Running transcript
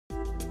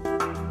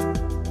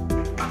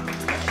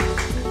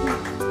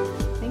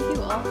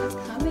all for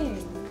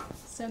coming.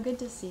 So good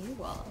to see you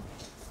all.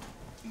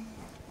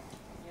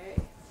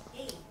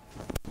 Yay.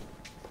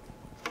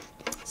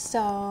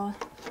 So,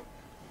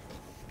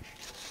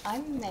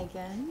 I'm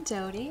Megan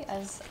Doty,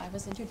 as I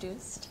was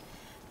introduced,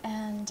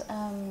 and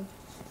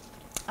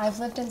I've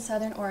lived in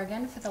Southern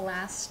Oregon for the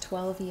last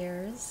 12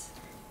 years,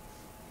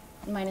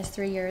 minus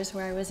 3 years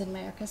where I was in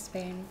Mallorca,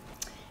 Spain,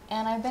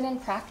 and I've been in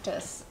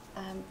practice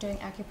doing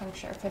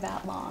acupuncture for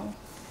that long.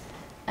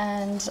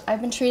 And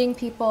I've been treating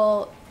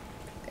people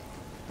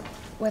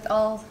with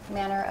all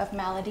manner of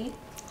malady,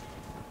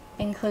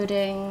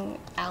 including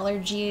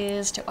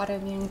allergies to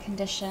autoimmune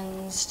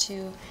conditions,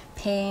 to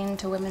pain,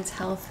 to women's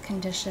health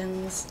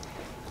conditions.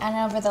 And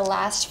over the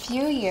last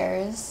few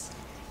years,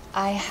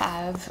 I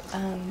have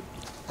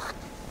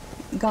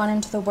gone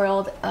into the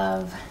world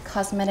of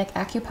cosmetic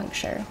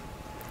acupuncture.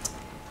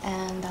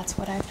 And that's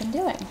what I've been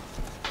doing.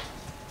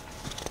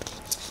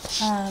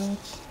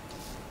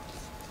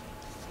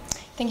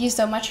 Thank you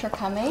so much for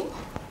coming.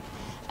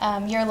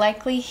 You're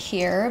likely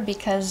here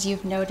because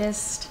you've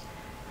noticed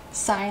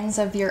signs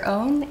of your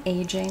own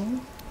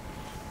aging,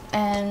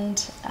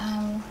 and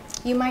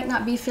you might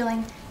not be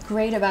feeling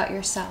great about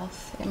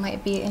yourself. It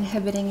might be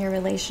inhibiting your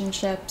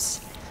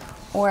relationships,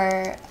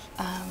 or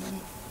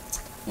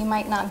you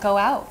might not go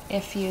out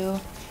if you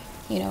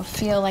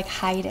feel like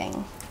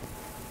hiding.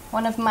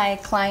 One of my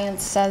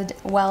clients said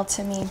well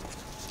to me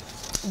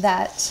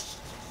that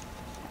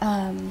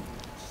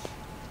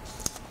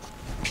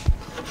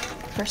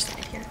first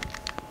slide here.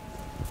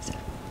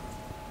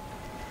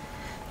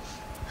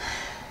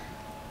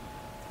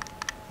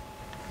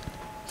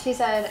 She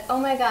said, "Oh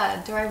my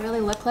God, do I really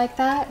look like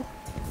that?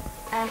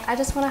 And I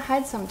just want to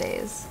hide some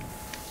days."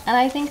 And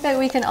I think that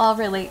we can all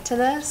relate to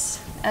this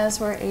as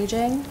we're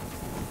aging.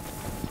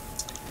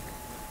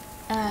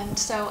 And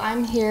so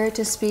I'm here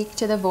to speak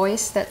to the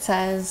voice that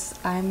says,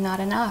 I'm not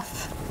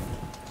enough.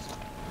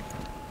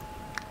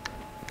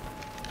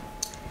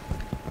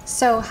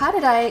 So how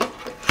did I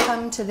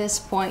come to this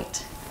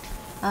point?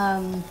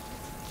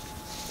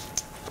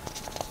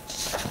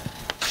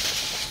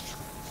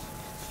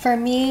 For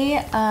me,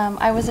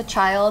 I was a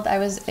child. I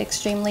was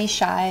extremely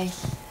shy,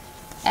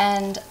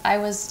 and I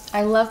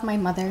love my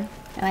mother,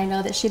 and I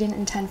know that she didn't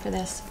intend for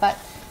this, but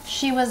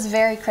she was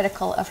very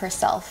critical of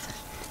herself,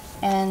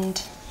 and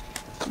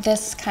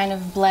this kind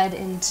of bled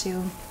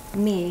into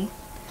me.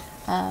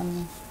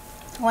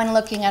 When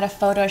looking at a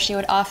photo, she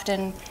would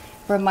often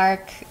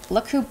remark,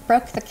 "Look who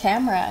broke the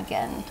camera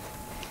again."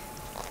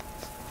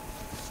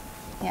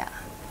 Yeah.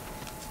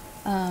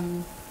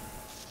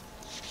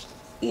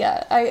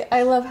 Yeah,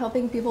 I love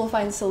helping people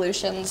find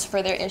solutions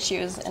for their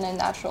issues in a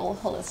natural,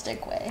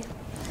 holistic way.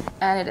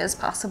 And it is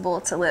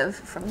possible to live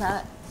from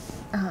that,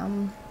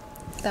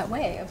 that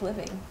way of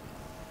living.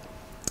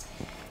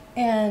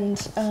 And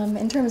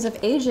in terms of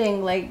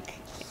aging, like,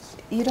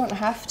 you don't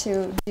have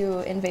to do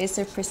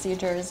invasive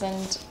procedures,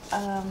 and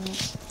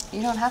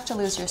you don't have to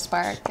lose your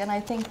spark. And I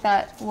think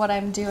that what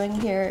I'm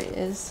doing here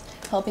is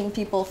helping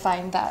people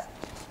find that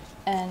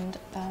and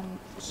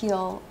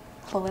heal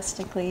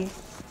holistically.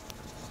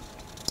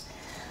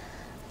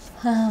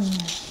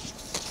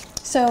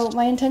 So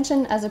my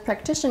intention as a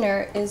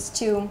practitioner is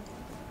to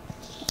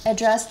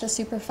address the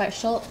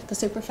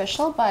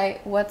superficial by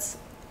what's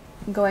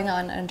going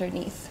on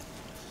underneath.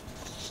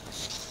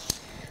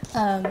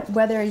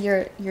 Whether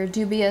you're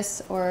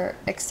dubious or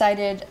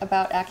excited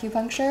about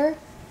acupuncture,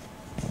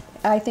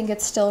 I think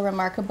it's still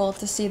remarkable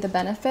to see the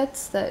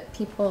benefits that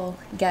people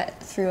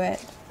get through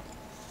it.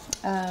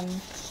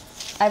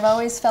 I've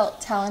always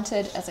felt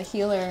talented as a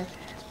healer,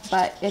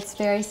 but it's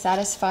very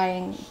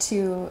satisfying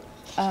to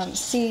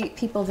see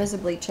people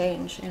visibly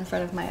change in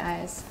front of my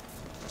eyes.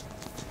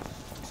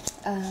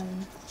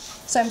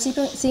 So I'm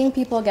seeing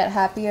people get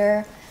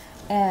happier,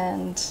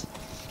 and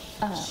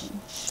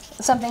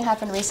something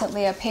happened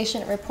recently. A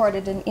patient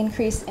reported an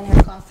increase in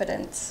her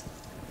confidence,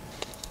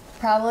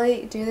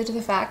 probably due to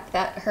the fact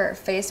that her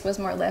face was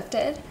more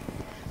lifted,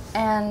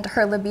 and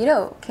her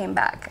libido came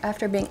back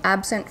after being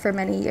absent for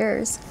many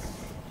years.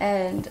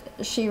 And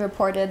she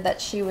reported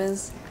that she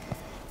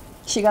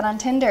got on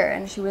Tinder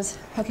and she was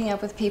hooking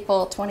up with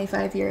people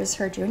 25 years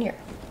her junior.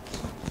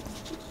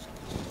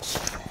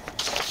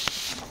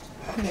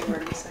 Okay, where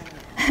do we sign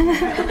up?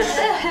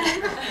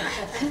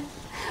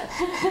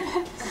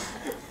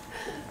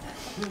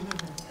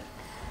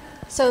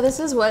 So this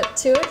is what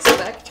to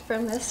expect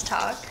from this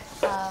talk.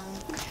 I'm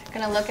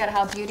going to look at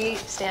how beauty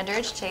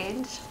standards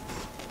change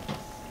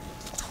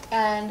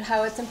and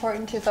how it's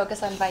important to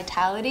focus on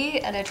vitality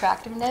and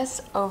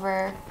attractiveness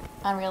over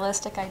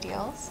unrealistic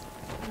ideals.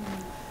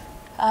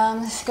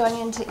 Going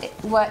into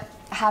what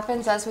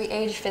happens as we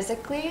age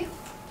physically,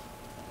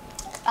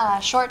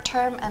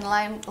 short-term and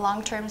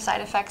long-term side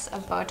effects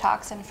of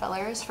Botox and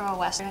fillers from a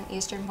Western and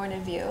Eastern point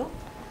of view,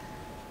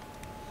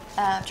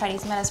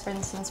 Chinese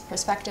medicine's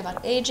perspective on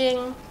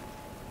aging,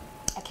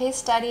 a case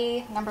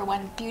study,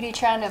 #1 beauty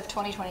trend of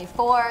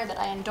 2024 that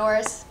I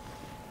endorse,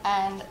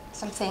 and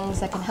some things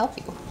that can help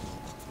you.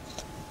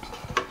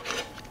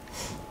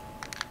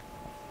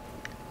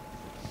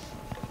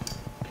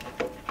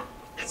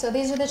 So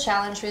these are the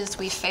challenges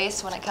we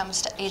face when it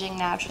comes to aging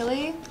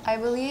naturally, I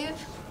believe.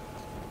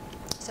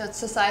 So it's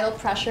societal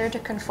pressure to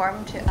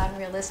conform to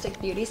unrealistic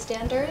beauty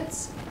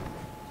standards,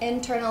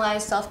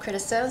 internalized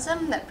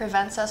self-criticism that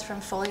prevents us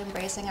from fully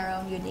embracing our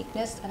own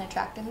uniqueness and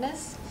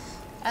attractiveness,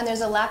 and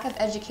there's a lack of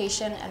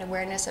education and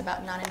awareness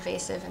about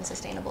non-invasive and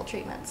sustainable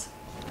treatments.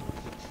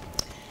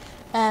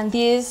 And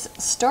these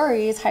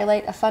stories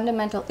highlight a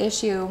fundamental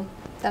issue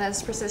that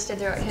has persisted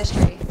throughout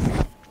history,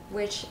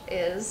 which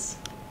is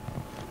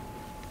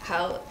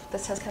how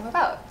this has come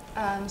about.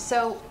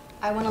 So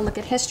I want to look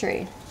at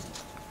history.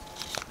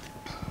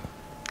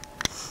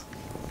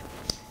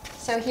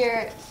 So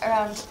here,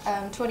 around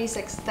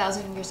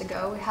 26,000 years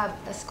ago, we have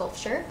a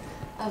sculpture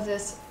of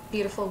this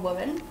beautiful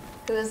woman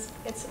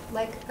it's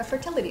like a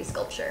fertility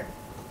sculpture.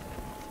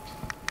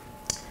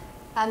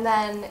 And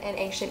then in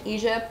ancient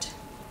Egypt,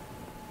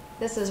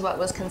 this is what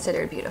was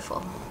considered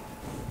beautiful.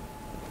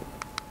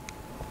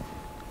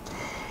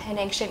 In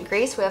ancient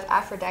Greece, we have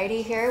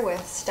Aphrodite here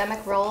with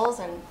stomach rolls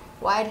and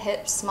wide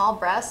hips, small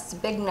breasts,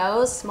 big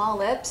nose, small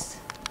lips.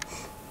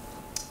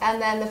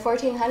 And then the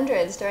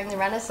 1400s, during the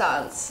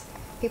Renaissance,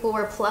 people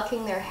were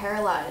plucking their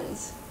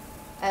hairlines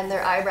and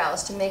their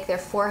eyebrows to make their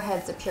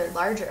foreheads appear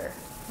larger.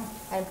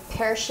 And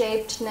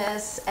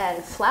pear-shapedness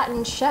and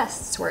flattened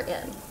chests were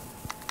in.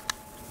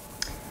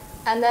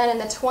 And then in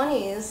the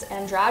 20s,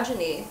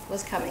 androgyny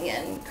was coming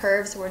in.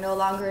 Curves were no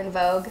longer in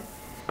vogue.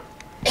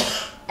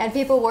 And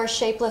people wore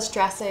shapeless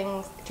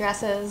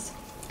dresses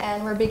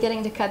and were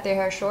beginning to cut their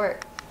hair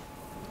short.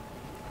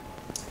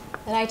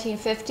 The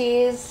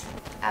 1950s,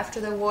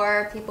 after the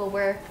war, people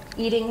were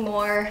eating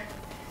more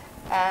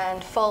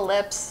and full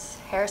lips.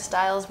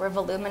 Hairstyles were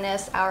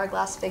voluminous,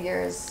 hourglass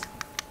figures.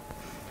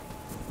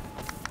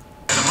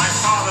 My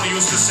father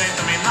used to say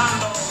to me,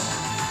 Nando,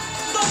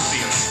 don't be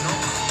a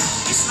schnook.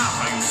 It's not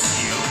how you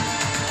feel.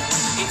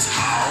 It's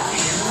how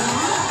you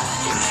look.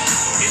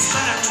 It's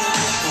better to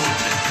look good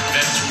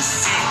than to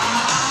feel.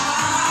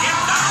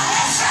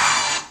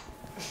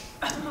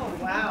 Oh,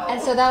 wow. And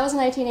so that was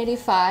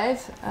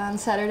 1985 on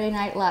Saturday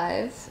Night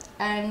Live.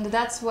 And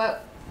that's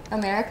what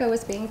America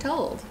was being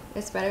told.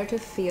 It's better to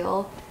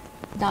feel,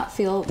 not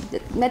feel.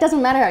 It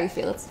doesn't matter how you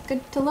feel. It's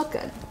good to look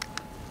good.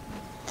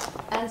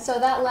 And so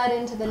that led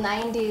into the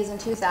 90s and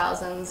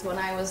 2000s when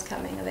I was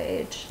coming of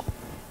age.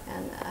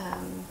 And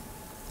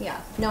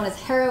known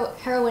as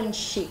heroin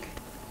chic.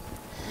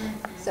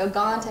 Mm-hmm. So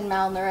gaunt and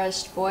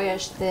malnourished,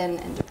 boyish, thin,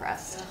 and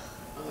depressed.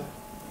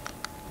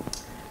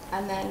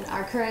 And then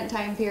our current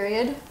time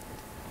period,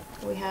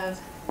 we have...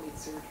 Need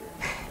surgery.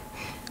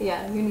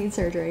 Yeah, you need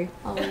surgery,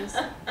 always.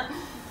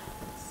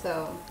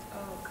 So...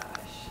 Oh,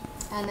 gosh.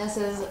 And this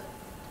is...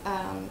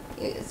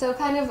 so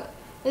kind of...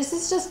 This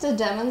is just to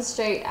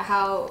demonstrate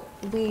how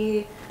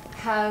we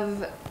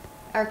have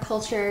our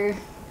culture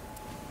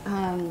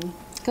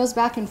goes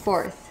back and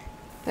forth.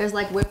 There's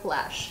like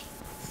whiplash,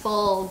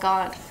 full,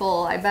 gaunt,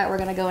 full. I bet we're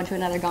gonna go into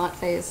another gaunt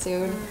phase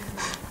soon.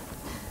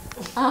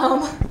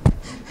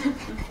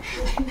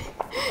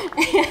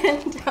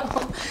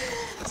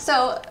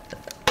 So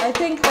I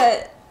think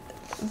that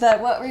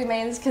what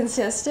remains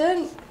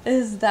consistent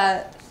is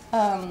that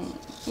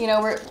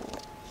we're,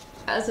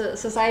 as a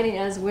society,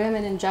 as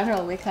women in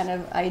general, we kind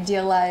of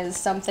idealize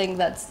something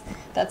that's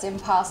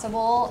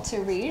impossible to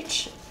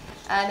reach,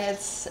 and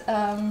it's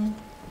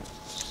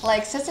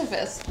like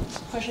Sisyphus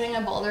pushing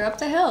a boulder up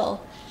the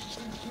hill,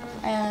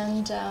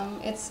 and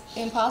it's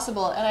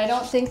impossible. And I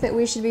don't think that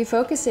we should be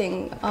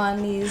focusing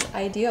on these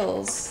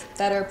ideals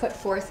that are put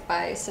forth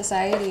by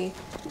society.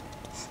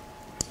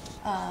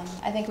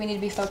 I think we need to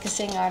be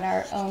focusing on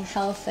our own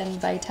health and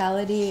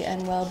vitality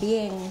and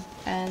well-being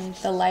and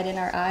the light in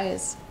our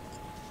eyes.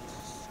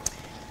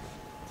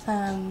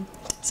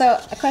 So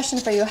a question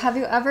for you. Have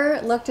you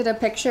ever looked at a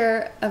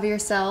picture of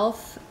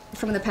yourself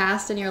from the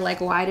past and you're like,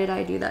 why did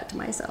I do that to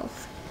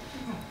myself?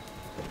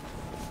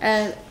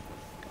 And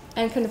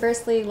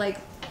conversely, like,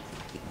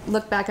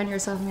 look back on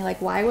yourself and be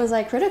like, why was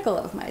I critical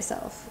of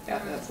myself? Yeah,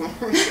 that's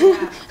more.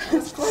 Yeah,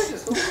 that's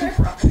gorgeous. Where's that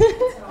from?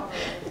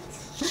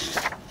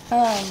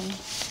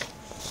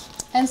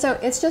 And so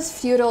it's just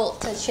futile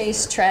to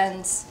chase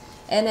trends.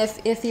 And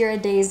if you're a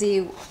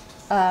daisy,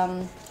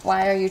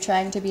 why are you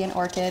trying to be an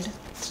orchid?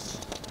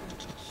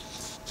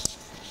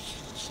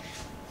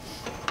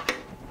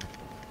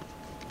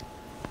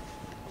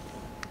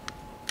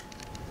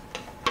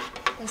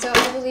 And so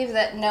I believe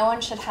that no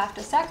one should have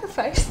to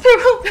sacrifice their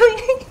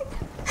well-being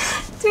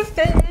to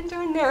fit into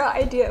a narrow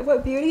idea of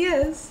what beauty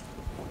is.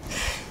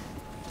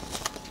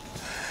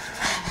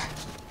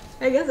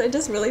 I guess I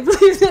just really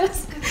believe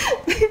this.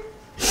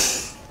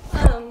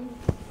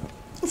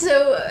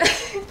 So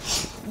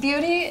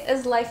beauty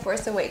is life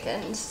force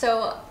awakened.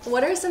 So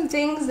what are some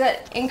things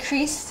that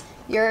increase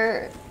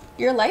your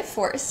life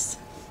force?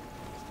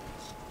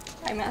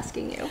 I'm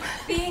asking you.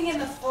 Being in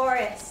the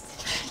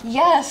forest.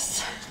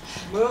 Yes.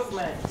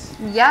 Movement.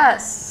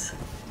 Yes.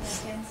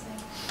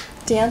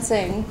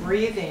 Dancing.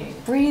 Breathing.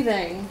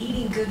 Breathing.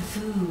 Eating good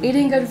food.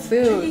 Eating good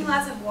food. Drinking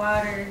lots of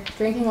water.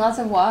 Drinking lots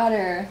of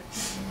water.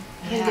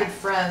 Having good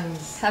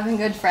friends. Having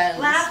good friends.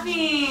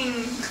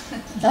 Laughing.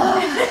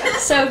 Oh,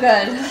 so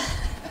good.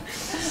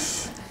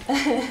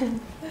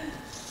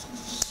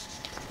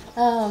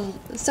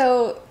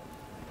 So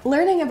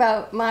learning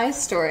about my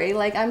story,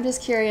 like I'm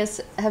just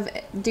curious,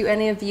 do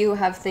any of you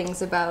have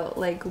things about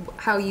like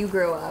how you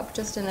grew up,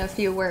 just in a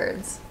few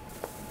words?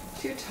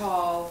 Too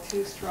tall,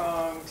 too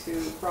strong,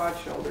 too broad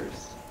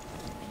shoulders.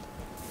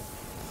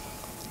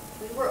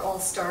 We were all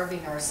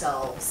starving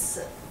ourselves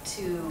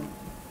to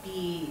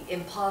be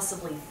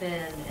impossibly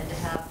thin and to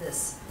have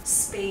this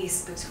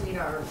space between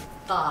our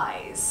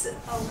thighs.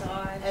 Oh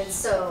God. And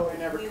so We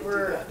never we could do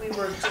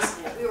were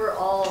that. we were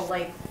all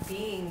like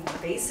being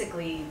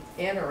basically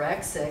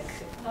anorexic.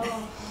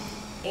 Oh.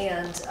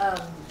 And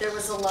there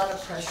was a lot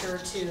of pressure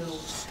to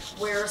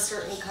wear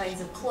certain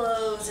kinds of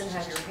clothes and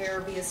have your hair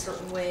be a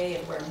certain way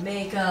and wear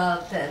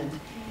makeup and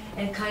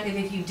kind of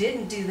if you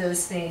didn't do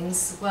those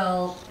things,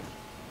 well,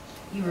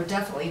 you were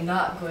definitely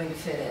not going to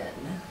fit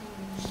in.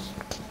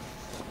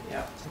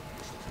 Yep.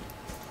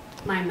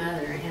 My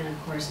mother and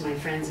of course my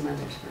friends'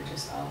 mothers were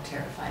just all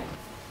terrified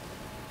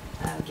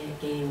of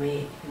gaining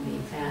weight and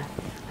being fat.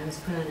 I was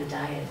put on a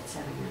diet at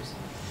 7 years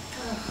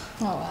old.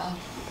 Oh wow.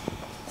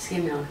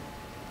 Skim milk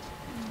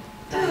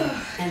diet.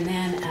 And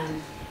then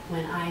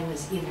when I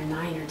was either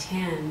 9 or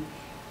 10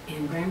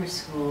 in grammar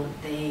school,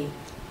 the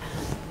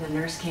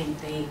nurse came,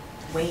 they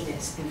weighed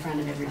us in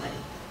front of everybody.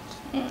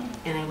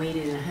 And I weighed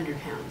in 100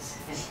 pounds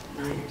at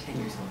 9 or 10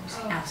 years old. I was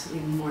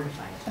absolutely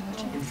mortified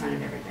in front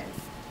of everybody.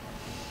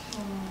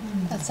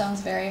 That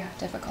sounds very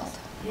difficult.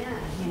 Yeah,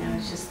 you know,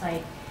 it's just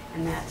like,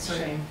 and that sort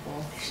Shameful.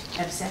 of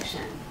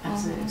obsession,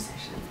 absolute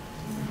obsession.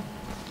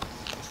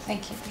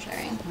 Thank you for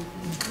sharing. I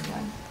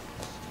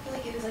feel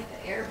like it was like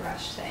the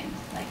airbrush thing,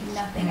 like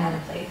nothing out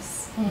of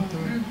place.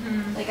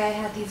 Mm-hmm. Like I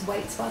had these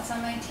white spots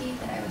on my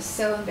teeth, and I was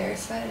so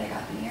embarrassed by it. I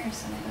got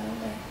veneers when I got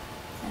older,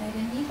 and I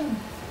didn't need them.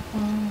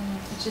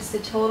 It's just a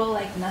total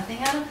like nothing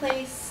out of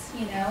place,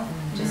 you know.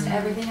 Just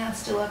everything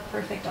has to look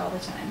perfect all the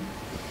time,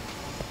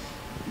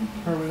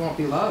 Or we won't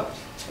be loved.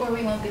 or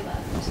we won't be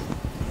loved.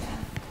 Yeah.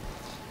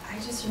 I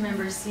just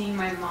remember seeing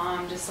my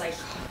mom just like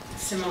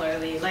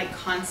similarly, like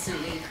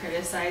constantly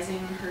criticizing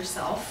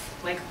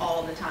herself, like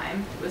all the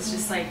time. It was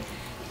just like,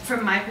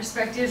 from my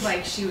perspective,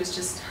 like she was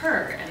just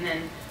her, and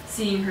then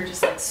seeing her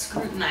just like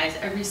scrutinize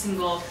every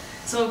single.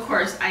 So of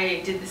course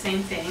I did the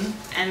same thing,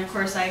 and of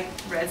course I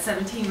read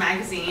 17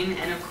 magazine,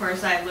 and of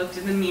course I looked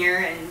in the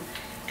mirror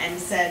and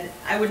said,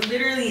 I would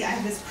literally, I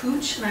have this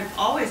pooch, and I've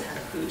always had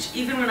a pooch,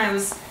 even when I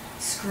was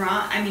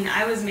I mean,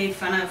 I was made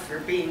fun of for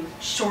being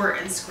short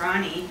and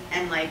scrawny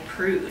and like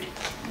prude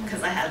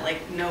because I had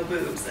like no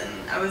boobs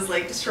and I was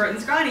like short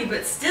and scrawny,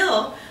 but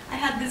still I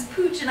had this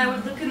pooch, and I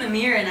would look in the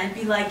mirror and I'd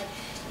be like,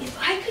 if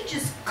I could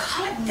just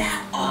cut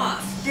that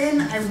off,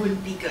 then I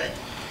would be good.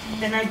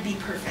 Then I'd be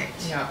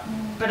perfect. Yeah.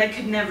 But I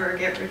could never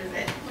get rid of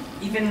it,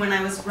 even when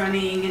I was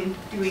running and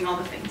doing all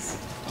the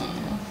things.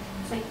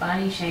 It's like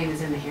body shame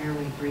is in the air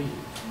we breathe,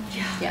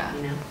 Yeah,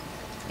 you know?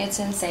 it's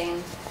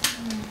insane.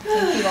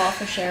 Thank you all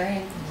for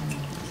sharing.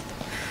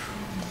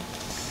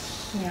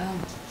 Yeah.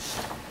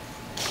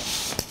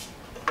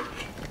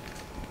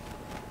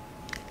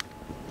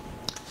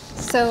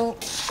 So,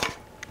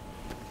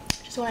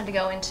 just wanted to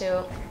go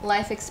into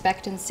life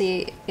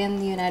expectancy in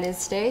the United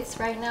States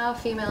right now.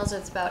 Females,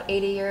 it's about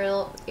 80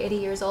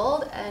 years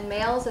old, and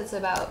males, it's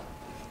about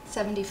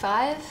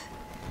 75.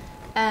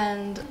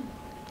 And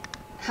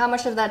how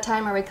much of that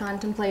time are we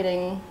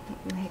contemplating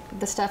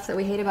the stuff that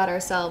we hate about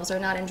ourselves or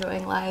not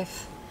enjoying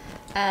life?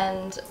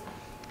 And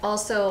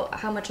also,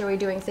 how much are we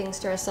doing things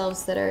to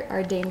ourselves that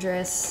are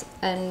dangerous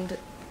and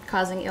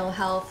causing ill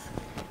health?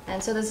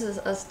 And so this is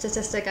a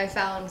statistic I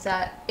found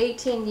that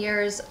 18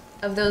 years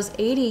of those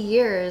 80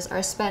 years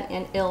are spent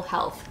in ill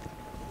health.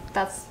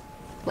 That's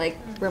like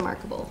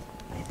remarkable,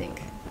 I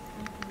think.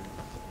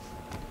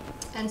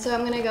 And so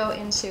I'm going to go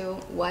into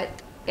what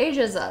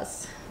ages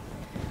us.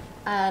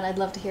 And I'd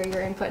love to hear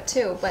your input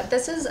too. But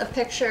this is a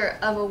picture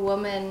of a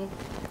woman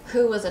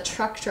who was a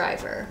truck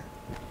driver.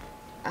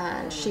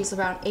 And she's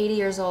around 80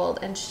 years old,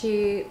 and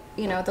she,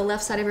 you know, the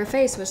left side of her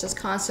face was just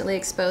constantly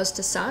exposed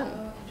to sun.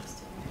 Oh,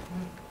 interesting.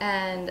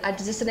 And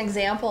just an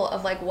example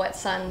of like what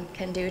sun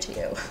can do to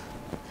you.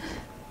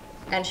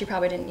 And she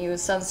probably didn't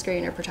use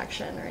sunscreen or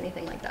protection or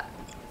anything like that.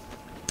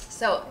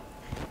 So,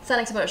 sun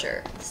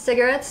exposure,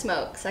 cigarette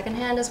smoke,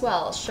 secondhand as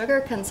well,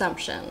 sugar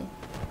consumption,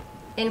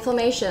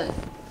 inflammation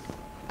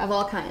of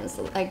all kinds.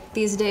 Like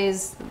these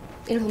days,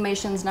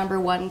 inflammation's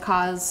 #1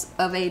 cause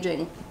of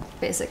aging,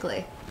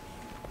 basically.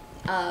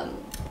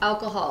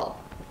 Alcohol,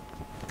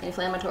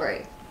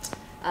 inflammatory.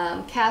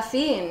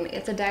 Caffeine,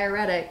 it's a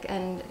diuretic,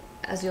 and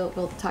as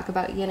we'll talk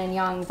about yin and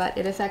yang, but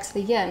it affects the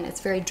yin.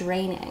 It's very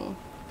draining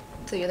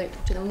to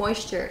the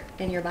moisture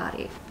in your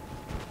body.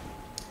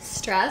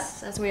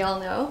 Stress, as we all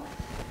know,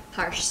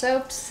 harsh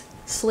soaps,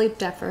 sleep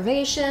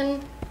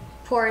deprivation,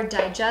 poor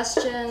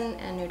digestion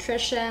and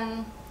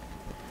nutrition,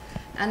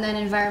 and then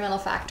environmental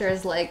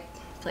factors like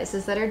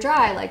places that are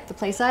dry, like the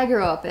place I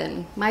grew up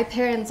in. My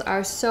parents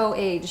are so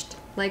aged.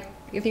 Like,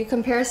 if you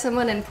compare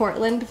someone in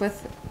Portland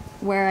with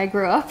where I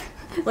grew up.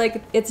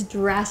 Like, it's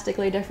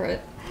drastically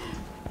different.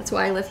 That's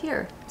why I live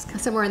here.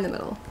 It's somewhere in the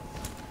middle.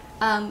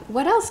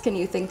 What else can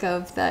you think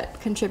of that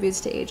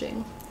contributes to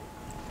aging?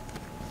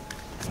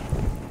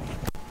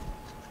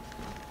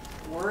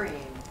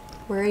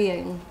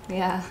 Worrying,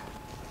 yeah.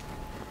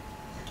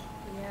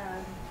 Yeah,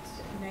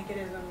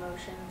 negative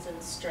emotions and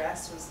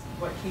stress was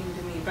what came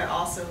to me, but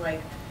also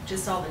like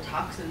just all the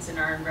toxins in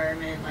our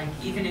environment. Like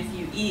even if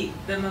you eat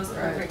the most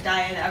perfect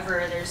diet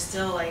ever, there's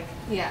still like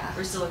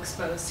we're still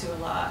exposed to a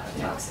lot of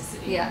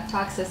toxicity. Yeah,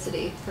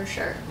 toxicity for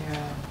sure.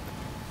 Yeah.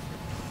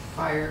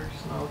 Fire,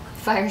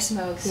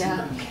 smoke.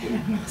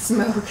 Yeah.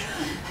 Smoke.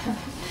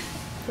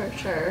 For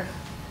sure.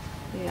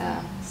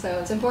 Yeah. So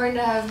it's important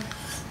to have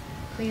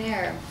clean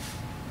air.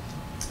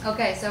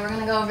 Okay, so we're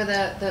going to go over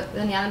the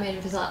anatomy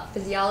and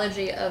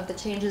physiology of the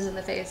changes in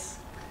the face.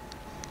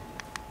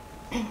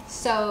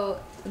 So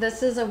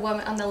this is a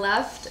woman, on the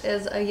left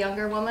is a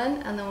younger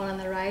woman, and the one on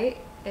the right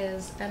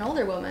is an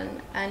older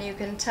woman. And you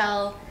can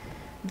tell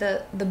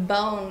the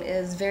bone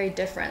is very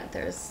different.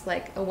 There's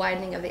like a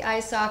widening of the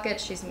eye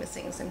socket, she's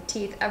missing some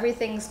teeth.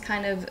 Everything's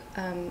kind of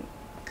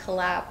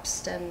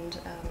collapsed and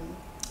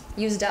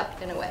used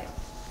up in a way.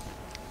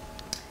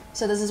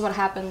 So this is what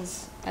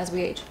happens as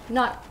we age.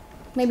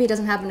 Maybe it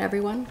doesn't happen to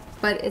everyone,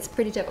 but it's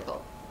pretty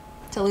typical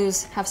to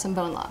have some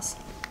bone loss.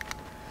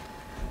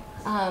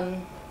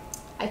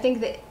 I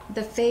think that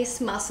the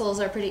face muscles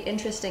are pretty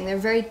interesting. They're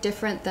very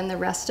different than the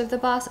rest of the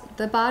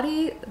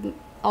body.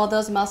 All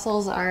those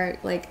muscles are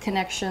like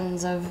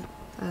connections of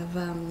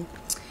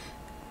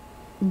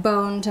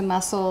bone to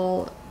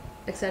muscle,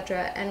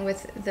 etc. And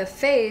with the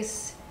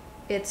face,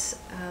 it's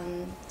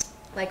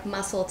like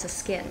muscle to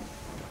skin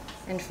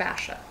and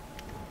fascia.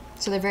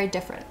 So they're very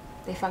different.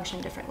 They function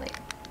differently.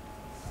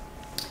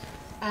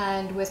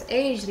 And with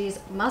age, these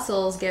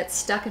muscles get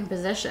stuck in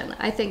position,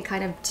 I think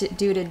kind of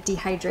due to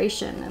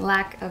dehydration and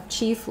lack of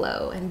chi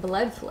flow and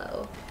blood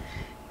flow.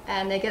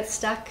 And they get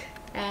stuck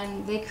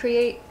and they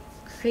create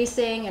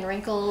creasing and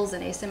wrinkles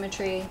and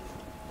asymmetry.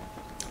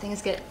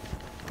 Things get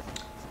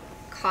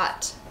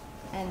caught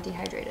and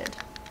dehydrated.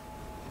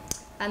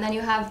 And then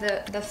you have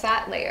the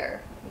fat layer.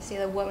 You see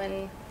the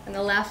woman on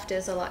the left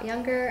is a lot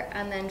younger,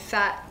 and then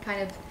fat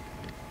kind of,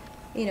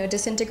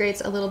 disintegrates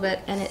a little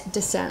bit and it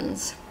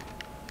descends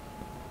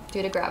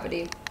due to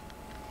gravity.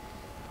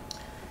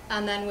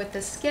 And then with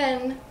the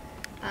skin,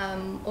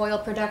 oil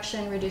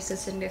production reduces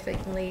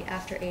significantly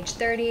after age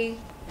 30.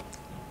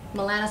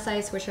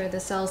 Melanocytes, which are the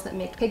cells that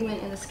make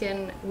pigment in the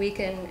skin,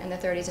 weaken in the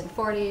 30s and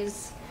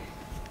 40s.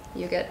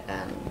 You get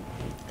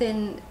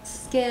thin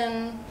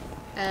skin,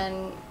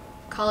 and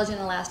collagen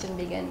and elastin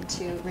begin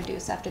to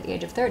reduce after the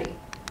age of 30.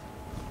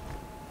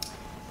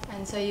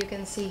 And so you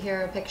can see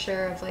here a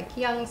picture of like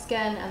young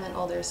skin and then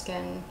older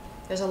skin.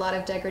 There's a lot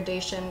of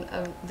degradation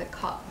of the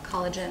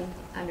collagen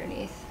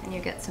underneath, and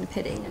you get some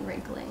pitting and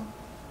wrinkling.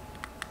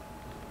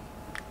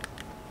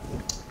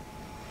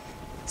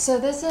 So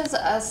this is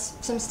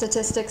some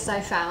statistics I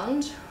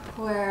found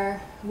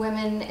where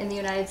women in the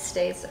United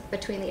States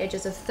between the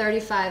ages of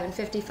 35 and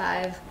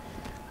 55,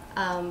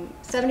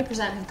 70%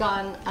 have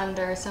gone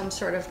under some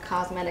sort of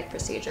cosmetic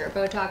procedure,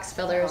 Botox,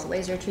 fillers,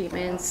 laser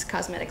treatments,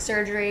 cosmetic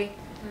surgery.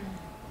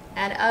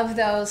 And of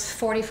those,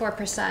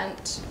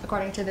 44%,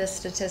 according to this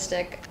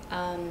statistic,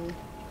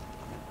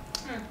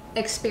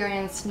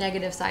 experience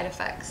negative side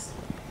effects.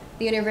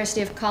 The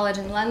University of College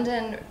in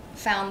London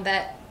found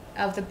that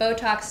of the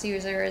Botox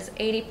users,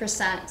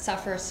 80%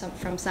 suffer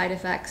from side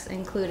effects,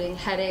 including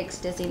headaches,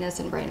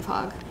 dizziness, and brain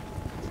fog.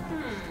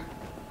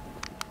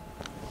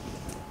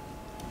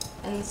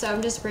 And so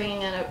I'm just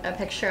bringing in a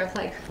picture of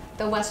like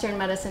the Western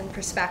medicine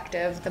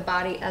perspective, the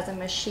body as a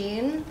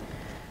machine.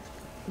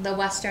 The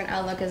Western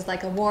outlook is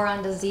like a war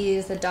on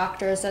disease. The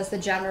doctor says the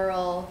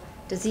general,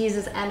 disease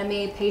is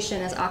enemy,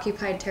 patient is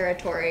occupied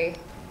territory,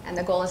 and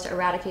the goal is to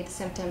eradicate the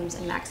symptoms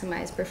and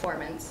maximize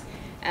performance.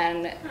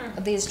 And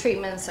these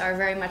treatments are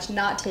very much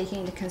not taking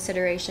into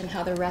consideration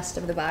how the rest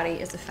of the body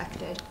is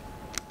affected.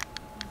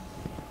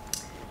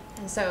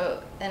 And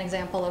so an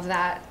example of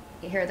that,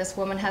 here this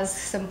woman has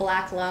some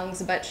black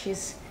lungs, but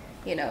she's,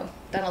 done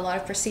a lot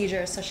of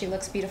procedures, so she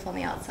looks beautiful on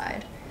the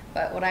outside.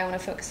 But what I want to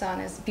focus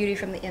on is beauty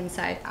from the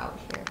inside out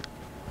here.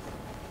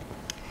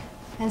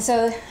 And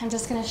so I'm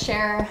just going to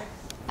share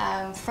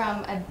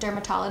from a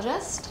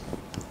dermatologist,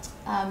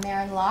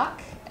 Maren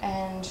Locke,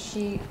 and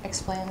she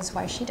explains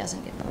why she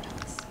doesn't get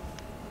Botox.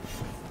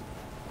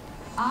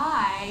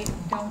 I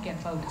don't get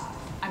Botox.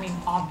 I mean,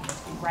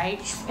 obviously,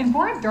 right? And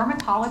for a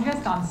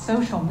dermatologist on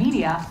social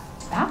media,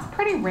 that's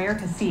pretty rare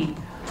to see.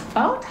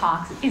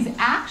 Botox is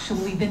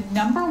actually the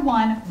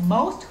 #1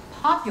 most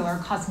popular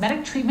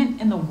cosmetic treatment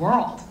in the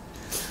world.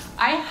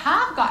 I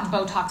have gotten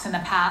Botox in the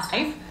past,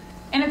 and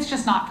it's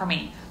just not for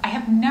me. I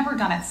have never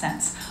done it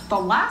since. The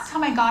last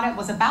time I got it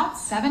was about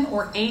 7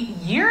 or 8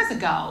 years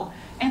ago.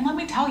 And let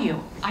me tell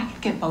you, I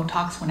could get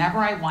Botox whenever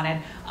I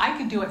wanted. I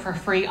could do it for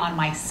free on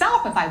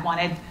myself if I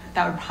wanted.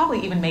 That would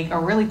probably even make a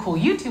really cool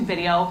YouTube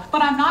video,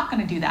 but I'm not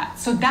gonna do that.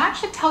 So that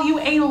should tell you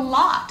a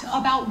lot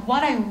about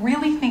what I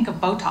really think of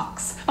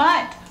Botox.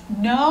 But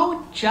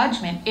No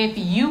judgment if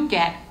you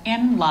get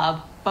and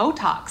love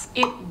Botox.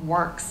 It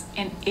works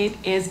and it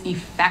is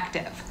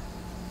effective.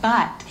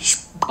 But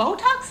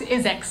Botox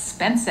is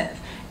expensive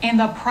and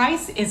the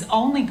price is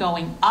only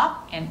going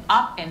up and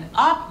up and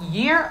up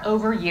year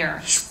over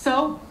year.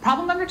 So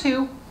problem number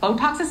 2,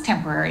 Botox is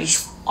temporary.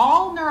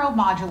 All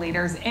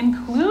neuromodulators,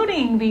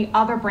 including the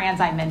other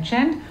brands I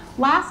mentioned,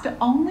 last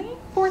only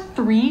for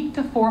 3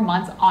 to 4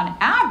 months on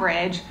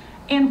average,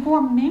 and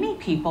for many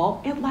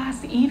people, it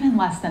lasts even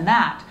less than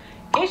that.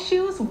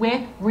 Issues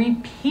with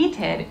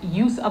repeated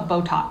use of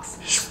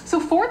Botox. So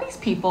for these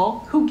people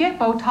who get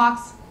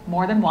Botox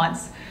more than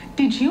once,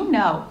 did you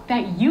know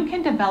that you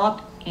can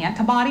develop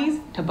antibodies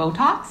to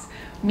Botox,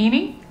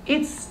 meaning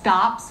it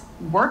stops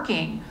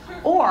working,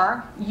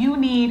 or you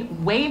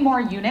need way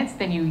more units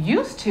than you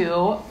used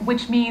to,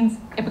 which means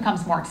it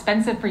becomes more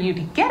expensive for you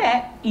to get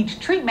it each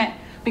treatment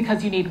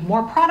because you need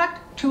more product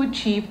to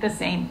achieve the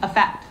same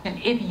effect.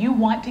 And if you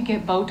want to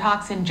get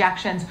Botox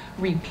injections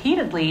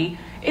repeatedly,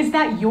 is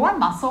that your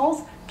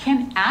muscles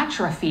can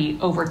atrophy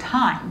over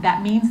time.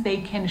 That means they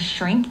can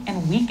shrink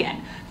and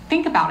weaken.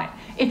 Think about it.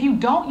 If you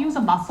don't use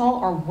a muscle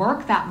or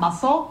work that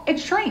muscle, it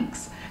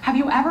shrinks. Have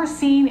you ever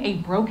seen a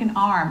broken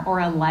arm or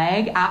a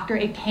leg after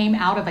it came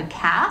out of a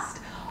cast?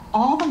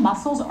 All the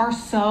muscles are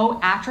so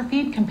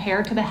atrophied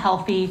compared to the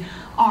healthy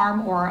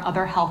arm or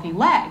other healthy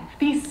leg.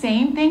 The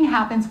same thing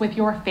happens with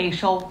your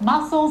facial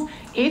muscles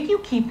if you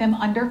keep them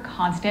under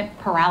constant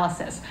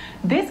paralysis.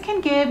 This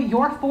can give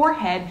your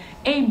forehead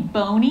a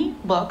bony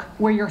look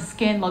where your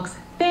skin looks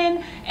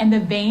thin and the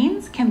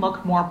veins can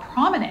look more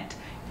prominent.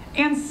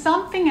 And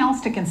something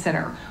else to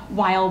consider,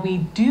 while we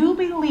do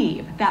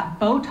believe that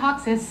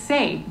Botox is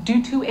safe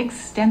due to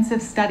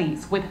extensive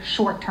studies with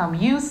short-term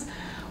use,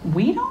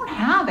 we don't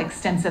have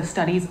extensive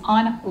studies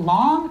on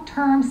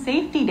long-term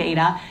safety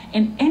data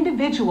in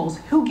individuals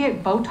who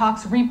get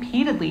Botox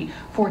repeatedly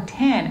for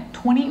 10,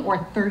 20, or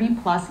 30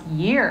 plus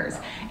years.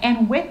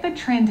 And with the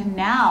trend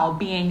now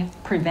being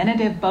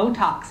preventative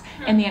Botox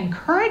and the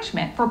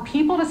encouragement for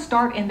people to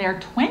start in their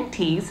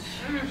 20s,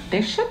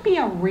 this should be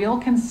a real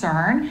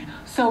concern.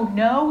 So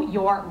know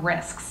your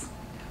risks.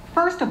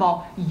 First of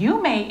all, you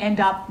may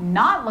end up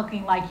not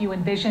looking like you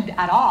envisioned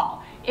at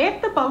all.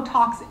 If the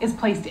Botox is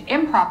placed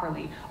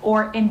improperly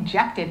or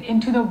injected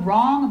into the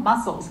wrong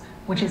muscles,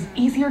 which is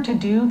easier to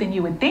do than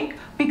you would think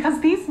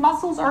because these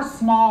muscles are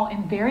small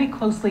and very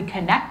closely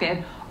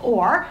connected,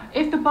 or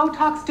if the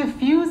Botox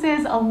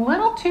diffuses a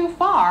little too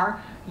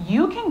far,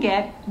 you can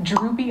get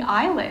droopy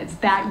eyelids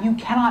that you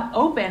cannot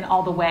open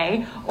all the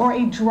way, or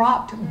a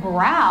dropped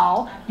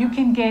brow. You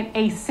can get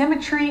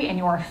asymmetry in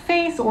your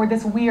face, or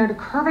this weird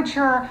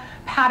curvature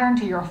pattern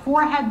to your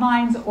forehead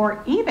lines,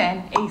 or even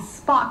a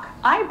Spock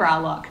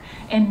eyebrow look.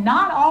 And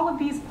not all of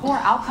these poor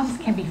outcomes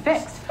can be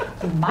fixed.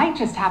 You might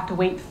just have to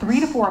wait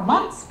 3 to 4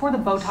 months for the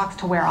Botox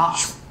to wear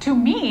off. To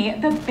me,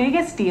 the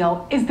biggest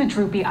deal is the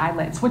droopy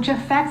eyelids, which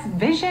affects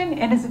vision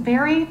and is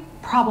very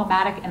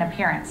problematic in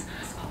appearance.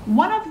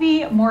 One of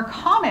the more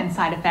common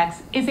side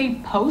effects is a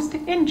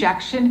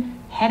post-injection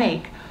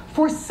headache.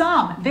 For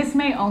some, this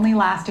may only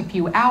last a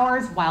few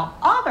hours, while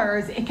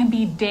others, it can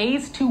be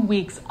days to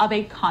weeks of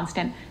a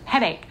constant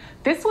headache.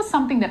 This was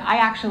something that I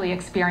actually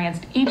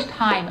experienced each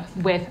time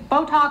with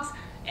Botox,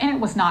 and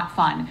it was not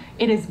fun.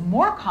 It is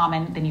more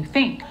common than you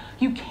think.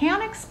 You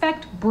can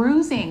expect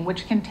bruising,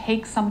 which can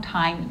take some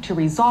time to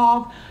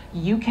resolve.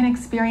 You can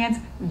experience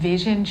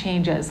vision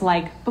changes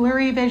like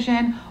blurry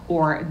vision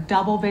or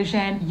double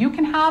vision. You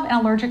can have an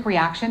allergic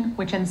reaction,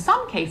 which in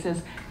some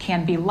cases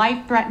can be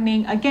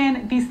life-threatening.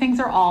 Again, these things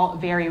are all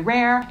very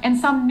rare. And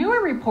some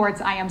newer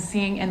reports I am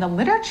seeing in the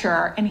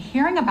literature and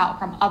hearing about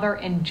from other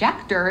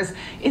injectors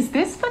is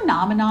this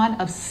phenomenon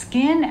of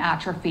skin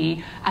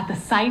atrophy at the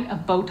site of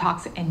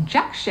Botox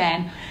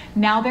injection.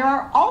 Now, there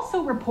are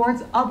also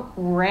reports of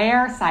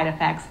rare side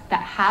effects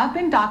that have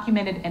been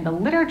documented in the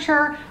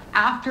literature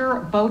after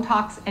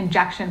Botox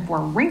injection for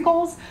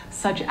wrinkles,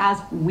 such as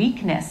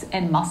weakness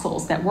in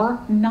muscles that were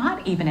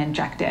not even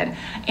injected.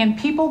 And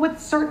people with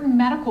certain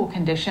medical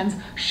conditions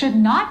should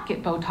not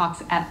get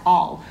Botox at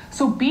all.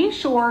 So be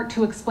sure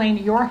to explain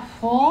your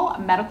full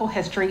medical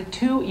history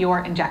to your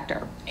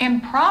injector.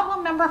 And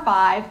problem number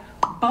 5,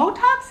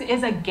 Botox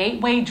is a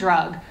gateway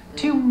drug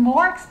to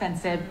more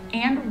expensive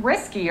and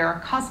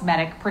riskier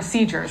cosmetic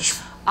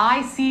procedures.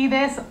 I see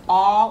this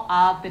all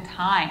of the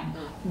time.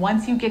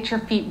 Once you get your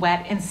feet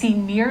wet and see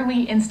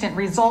nearly instant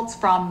results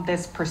from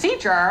this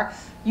procedure,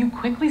 you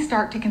quickly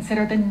start to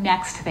consider the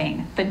next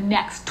thing, the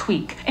next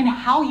tweak. And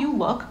how you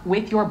look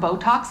with your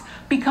Botox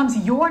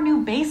becomes your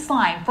new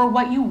baseline for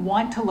what you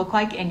want to look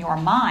like in your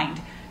mind.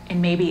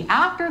 And maybe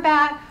after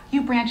that,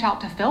 you branch out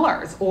to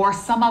fillers or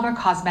some other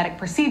cosmetic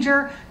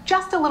procedure,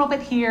 just a little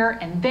bit here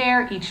and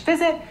there each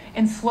visit,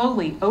 and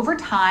slowly over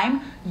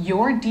time,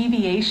 your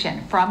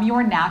deviation from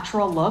your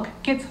natural look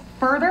gets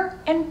further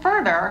and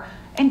further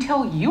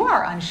until you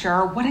are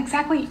unsure what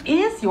exactly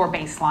is your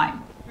baseline.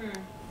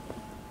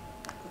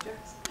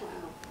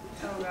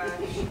 Oh gosh.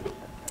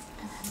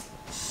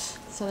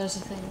 So there's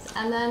the things.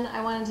 And then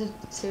I wanted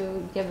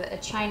to give a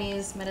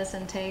Chinese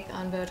medicine take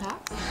on Botox.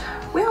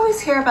 We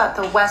always hear about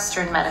the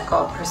Western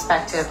medical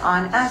perspective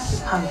on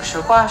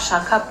acupuncture, gua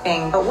sha,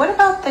 cupping, but what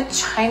about the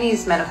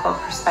Chinese medical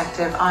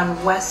perspective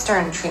on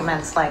Western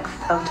treatments like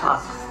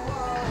Botox?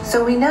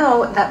 So we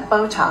know that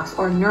Botox,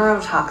 or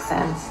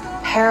neurotoxins,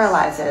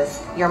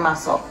 paralyzes your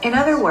muscle. In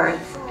other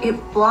words, it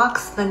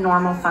blocks the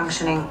normal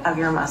functioning of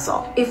your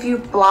muscle. If you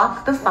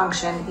block the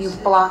function, you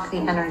block the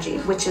energy,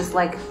 which is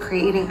like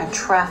creating a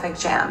traffic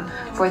jam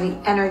for the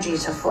energy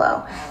to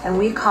flow. And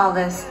we call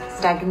this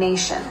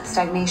stagnation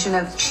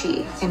of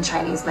qi in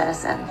Chinese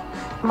medicine.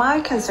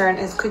 My concern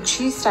is, could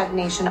qi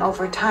stagnation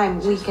over time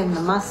weaken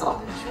the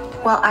muscle?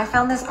 Well, I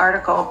found this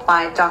article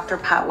by Dr.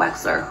 Pat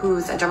Wexler,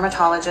 who's a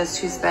dermatologist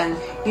who's been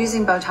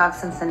using Botox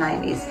since the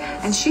 90s.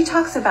 And she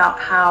talks about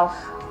how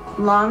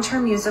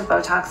long-term use of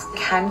Botox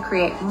can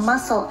create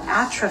muscle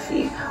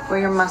atrophy, where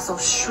your muscle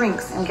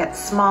shrinks and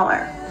gets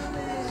smaller.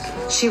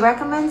 She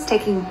recommends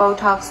taking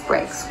Botox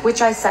breaks,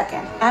 which I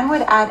second, and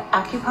would add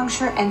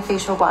acupuncture and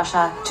facial gua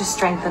sha to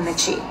strengthen the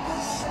qi.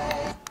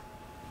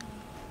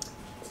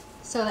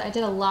 So I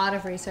did a lot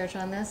of research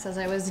on this as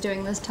I was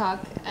doing this talk,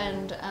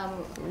 and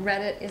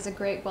Reddit is a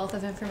great wealth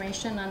of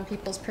information on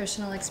people's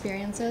personal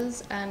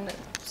experiences, and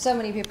so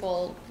many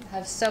people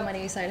have so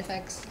many side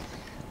effects.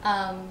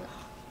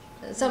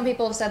 Some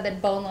people have said that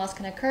bone loss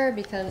can occur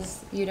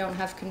because you don't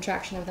have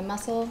contraction of the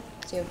muscle,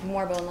 so you have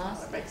more bone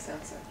loss. That makes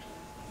sense,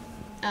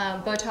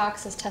 actually.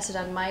 Botox is tested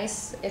on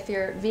mice. If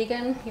you're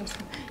vegan, you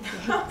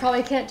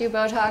probably can't do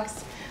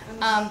Botox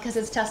because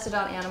it's tested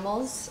on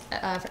animals.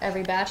 For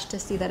every batch to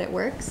see that it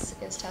works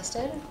is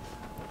tested.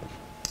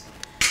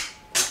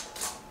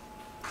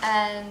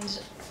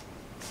 And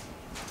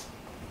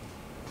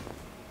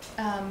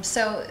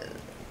so,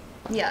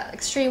 yeah,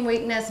 extreme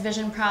weakness,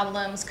 vision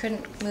problems,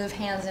 couldn't move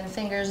hands and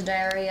fingers,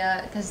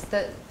 diarrhea, because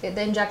the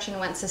injection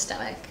went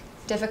systemic.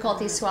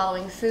 Difficulty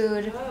swallowing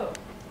food,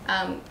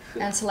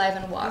 and saliva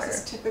and water.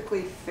 Is this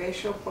typically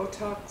facial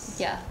Botox?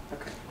 Yeah.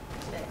 Okay.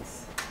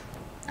 Thanks.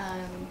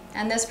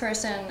 And this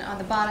person on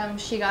the bottom,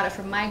 she got it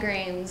for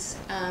migraines,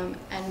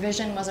 and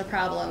vision was a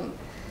problem.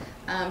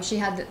 She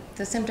had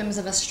the symptoms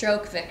of a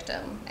stroke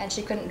victim, and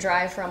she couldn't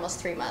drive for almost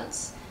 3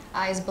 months.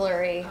 Eyes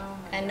blurry,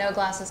 and no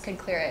glasses could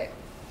clear it.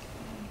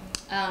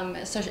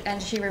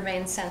 And she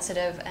remained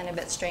sensitive and a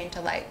bit strained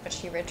to light, but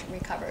she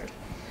recovered.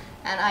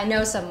 And I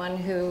know someone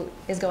who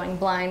is going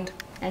blind,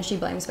 and she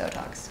blames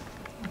Botox.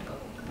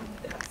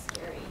 That's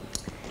scary.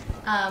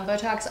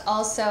 Botox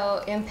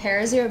also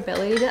impairs your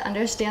ability to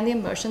understand the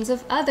emotions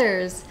of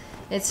others.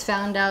 It's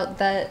found out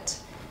that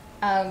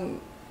our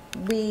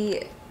brain...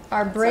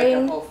 It's like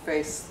a whole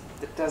face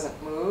that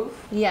doesn't move?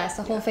 Yes,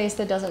 a whole face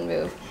that doesn't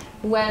move.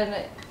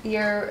 When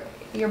your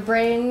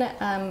brain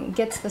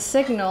gets the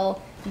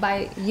signal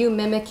by you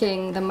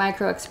mimicking the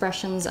micro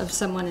expressions of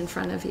someone in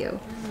front of you.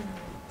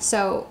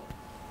 So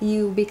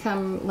you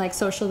become like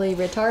socially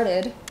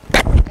retarded,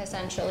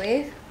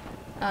 essentially,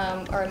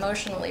 or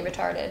emotionally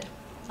retarded.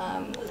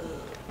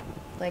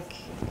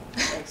 Makes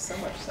so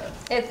much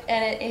sense.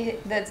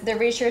 The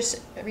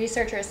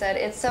researcher said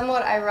it's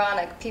somewhat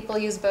ironic. People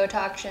use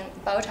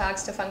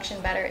Botox to function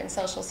better in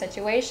social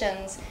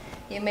situations.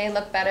 You may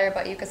look better,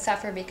 but you could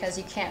suffer because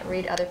you can't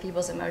read other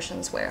people's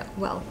emotions well.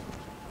 Well,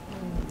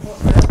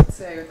 I would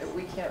say that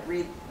we can't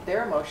read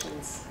their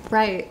emotions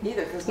Right.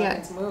 either, because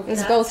nothing's moving.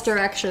 It's both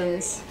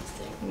directions.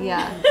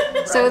 Yeah.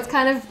 So it's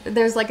kind of,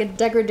 there's like a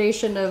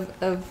degradation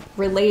of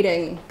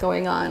relating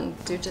going on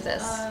due to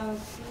this.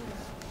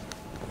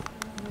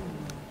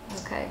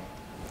 Okay.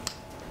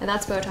 And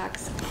that's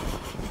Botox.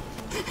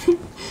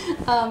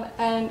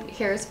 And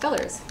here's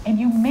fillers. And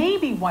you may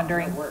be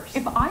wondering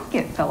if I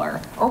get filler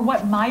or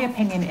what my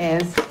opinion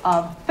is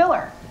of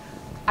filler.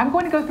 I'm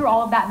going to go through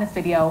all of that in this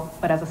video,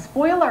 but as a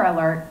spoiler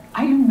alert,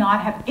 I do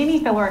not have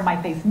any filler in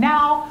my face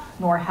now,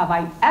 nor have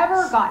I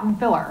ever gotten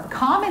filler.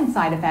 Common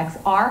side effects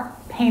are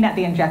pain at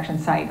the injection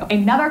site.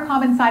 Another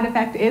common side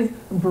effect is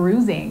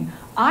bruising.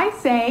 I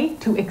say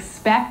to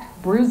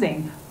expect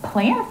bruising,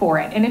 plan for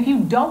it, and if you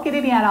don't get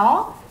any at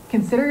all,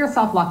 consider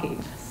yourself lucky.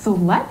 So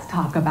let's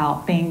talk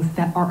about things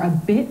that are a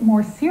bit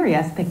more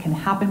serious that can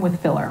happen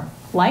with filler,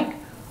 like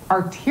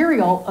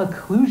arterial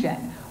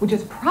occlusion, which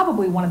is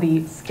probably one of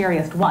the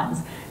scariest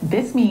ones.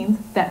 This means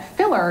that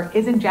filler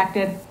is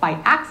injected by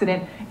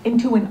accident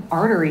into an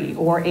artery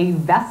or a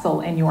vessel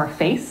in your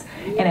face,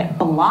 and it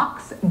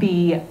blocks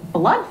the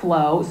blood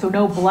flow so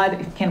no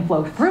blood can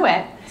flow through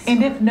it.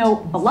 And if no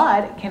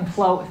blood can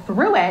flow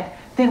through it,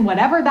 then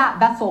whatever that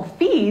vessel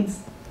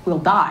feeds will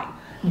die.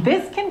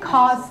 This can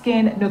cause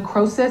skin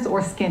necrosis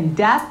or skin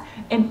death,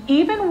 and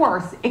even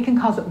worse, it can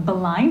cause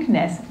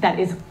blindness that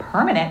is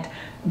permanent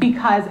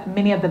because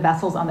many of the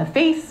vessels on the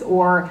face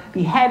or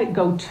the head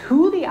go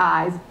to the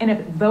eyes, and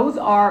if those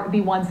are the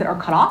ones that are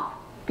cut off,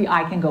 the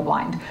eye can go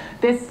blind.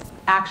 This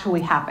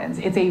actually happens.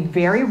 It's a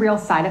very real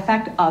side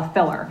effect of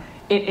filler.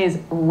 It is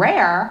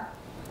rare,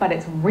 but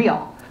it's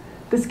real.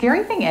 The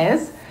scary thing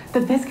is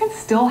that this can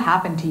still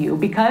happen to you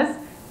because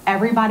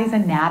Everybody's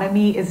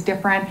anatomy is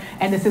different,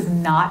 and this is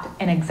not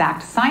an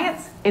exact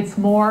science. It's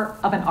more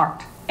of an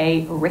art,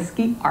 a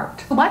risky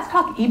art. So let's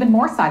talk even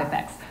more side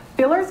effects.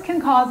 Fillers can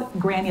cause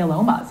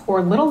granulomas,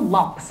 or little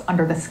lumps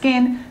under the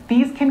skin.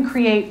 These can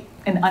create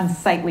an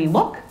unsightly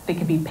look. They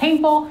can be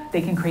painful.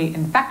 They can create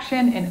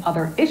infection and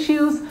other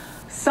issues.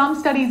 Some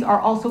studies are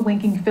also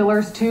linking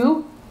fillers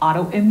to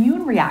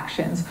autoimmune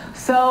reactions.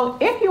 So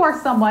if you are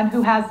someone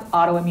who has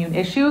autoimmune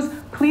issues,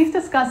 please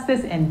discuss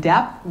this in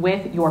depth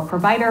with your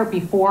provider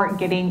before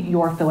getting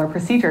your filler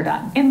procedure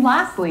done. And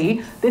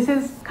lastly, this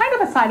is kind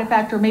of a side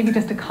effect or maybe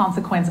just a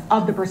consequence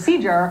of the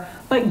procedure,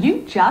 but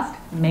you just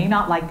may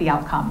not like the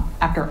outcome.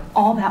 After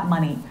all that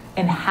money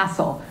and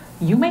hassle,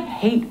 you may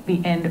hate the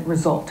end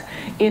result.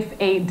 If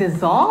a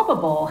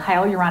dissolvable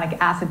hyaluronic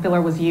acid filler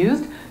was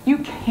used, you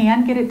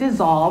can get it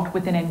dissolved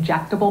with an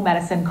injectable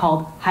medicine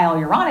called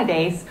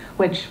hyaluronidase,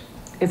 which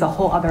is a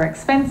whole other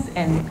expense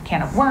and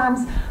can of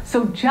worms.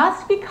 So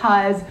just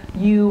because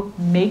you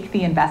make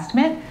the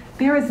investment,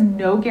 there is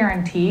no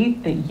guarantee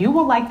that you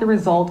will like the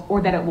result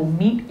or that it will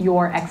meet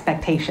your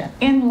expectation.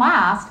 And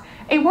last,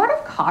 a word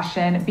of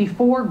caution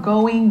before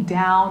going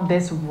down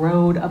this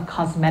road of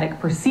cosmetic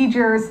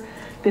procedures.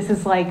 This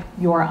is like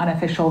your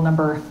unofficial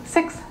number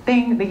 6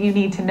 thing that you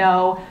need to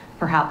know,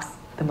 perhaps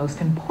the most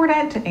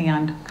important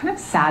and kind of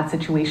sad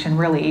situation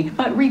really.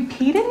 But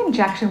repeated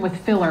injection with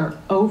filler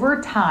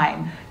over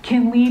time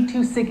can lead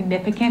to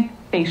significant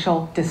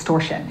facial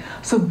distortion.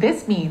 So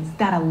this means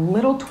that a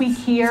little tweak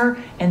here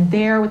and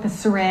there with a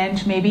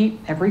syringe, maybe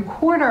every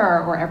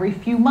quarter or every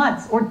few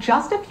months or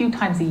just a few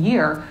times a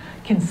year,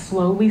 can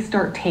slowly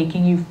start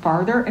taking you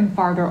farther and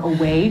farther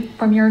away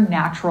from your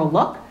natural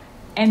look,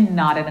 and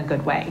not in a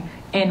good way,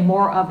 in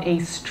more of a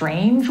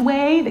strange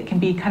way that can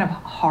be kind of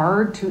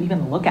hard to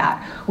even look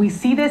at. We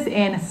see this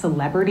in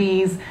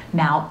celebrities,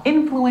 now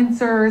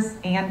influencers,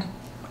 and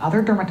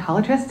other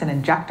dermatologists and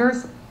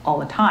injectors all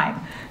the time.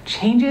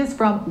 Changes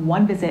from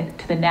one visit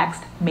to the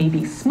next may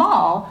be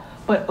small,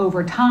 but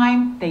over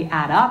time they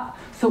add up.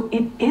 So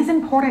it is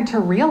important to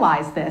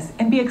realize this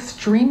and be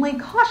extremely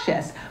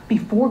cautious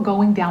before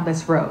going down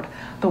this road.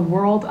 The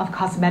world of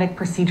cosmetic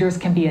procedures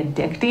can be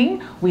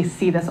addicting. We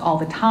see this all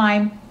the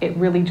time. It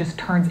really just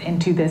turns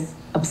into this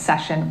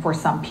obsession for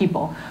some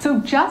people.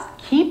 So just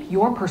keep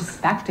your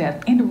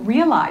perspective and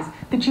realize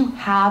that you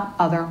have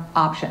other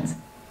options.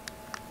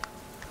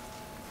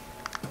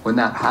 When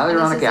that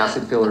hyaluronic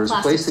acid filler is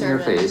plastic placed in your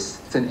surgeon.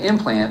 face, it's an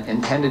implant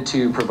intended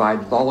to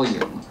provide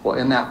volume. Well,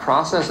 in that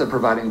process of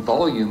providing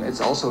volume, it's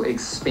also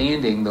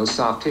expanding those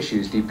soft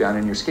tissues deep down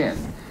in your skin.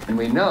 And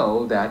we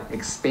know that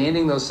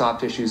expanding those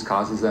soft tissues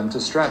causes them to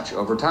stretch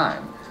over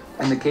time.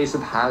 In the case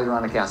of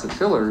hyaluronic acid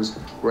fillers,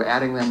 we're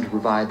adding them to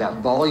provide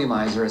that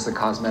volumizer as a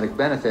cosmetic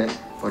benefit,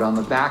 but on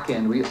the back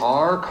end, we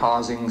are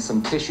causing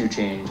some tissue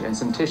change and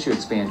some tissue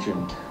expansion,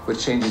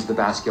 which changes the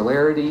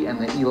vascularity and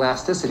the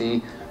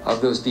elasticity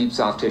of those deep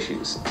soft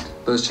tissues.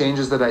 Those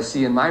changes that I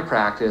see in my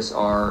practice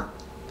are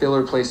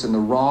filler placed in the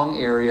wrong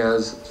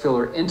areas,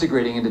 filler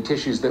integrating into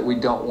tissues that we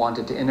don't want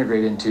it to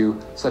integrate into,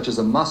 such as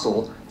a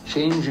muscle,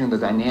 changing the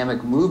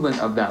dynamic movement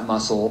of that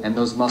muscle, and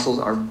those muscles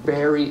are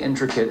very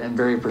intricate and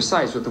very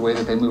precise with the way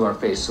that they move our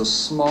face. So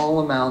small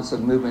amounts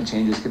of movement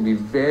changes can be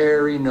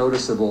very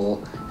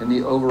noticeable in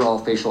the overall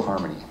facial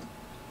harmony.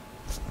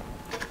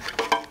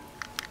 And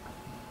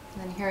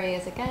then here he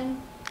is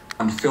again.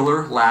 And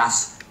filler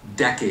lasts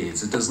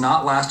decades. It does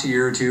not last a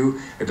year or two.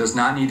 It does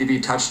not need to be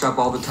touched up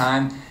all the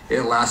time.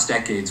 It lasts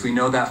decades. We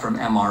know that from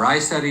MRI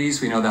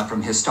studies, we know that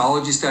from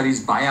histology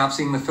studies,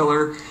 biopsying the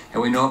filler,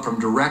 and we know it from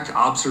direct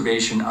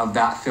observation of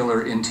that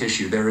filler in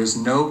tissue. There is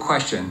no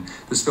question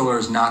this filler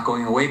is not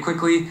going away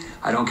quickly.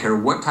 I don't care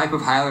what type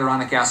of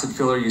hyaluronic acid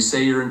filler you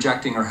say you're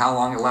injecting or how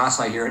long it lasts.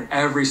 I hear it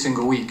every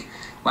single week.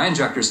 My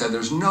injector said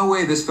there's no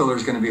way this filler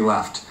is going to be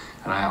left.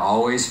 And I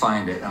always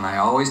find it, and I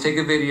always take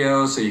a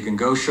video so you can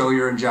go show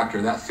your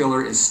injector. That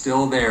filler is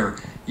still there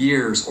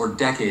years or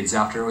decades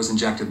after it was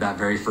injected that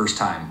very first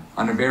time.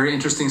 On a very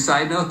interesting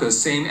side note, those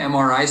same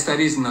MRI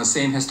studies and those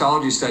same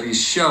histology studies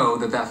show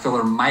that that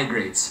filler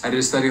migrates. I did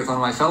a study with one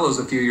of my fellows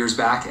a few years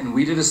back, and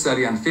we did a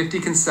study on 50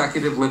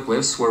 consecutive lip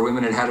lifts where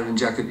women had had it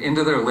injected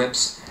into their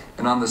lips.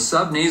 And on the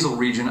subnasal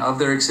region of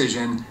their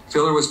excision,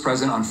 filler was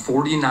present on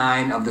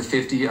 49 of the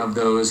 50 of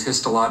those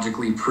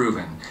histologically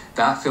proven.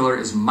 That filler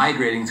is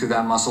migrating through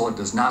that muscle. It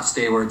does not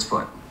stay where it's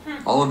put.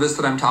 All of this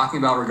that I'm talking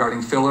about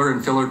regarding filler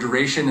and filler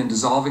duration and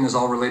dissolving is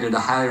all related to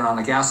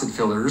hyaluronic acid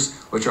fillers,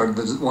 which are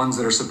the ones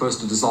that are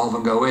supposed to dissolve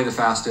and go away the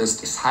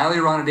fastest.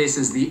 Hyaluronidase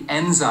is the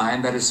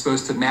enzyme that is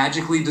supposed to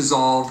magically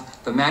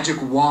dissolve, the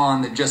magic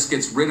wand that just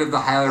gets rid of the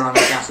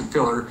hyaluronic acid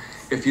filler.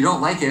 If you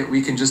don't like it,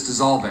 we can just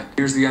dissolve it.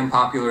 Here's the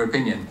unpopular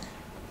opinion.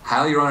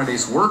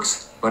 Hyaluronidase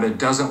works, but it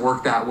doesn't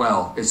work that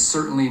well. It's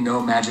certainly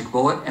no magic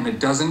bullet, and it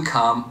doesn't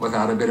come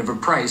without a bit of a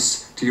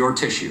price to your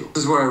tissue.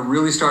 This is where I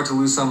really start to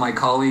lose some of my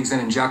colleagues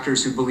and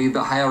injectors who believe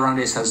that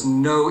hyaluronidase has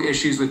no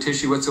issues with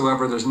tissue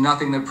whatsoever. There's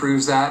nothing that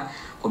proves that.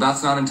 Well,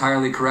 that's not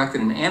entirely correct.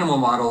 And in animal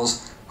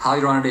models,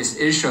 hyaluronidase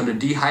is shown to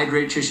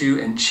dehydrate tissue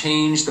and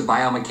change the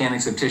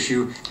biomechanics of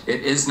tissue.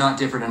 It is not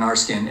different in our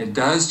skin. It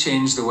does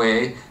change the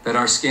way that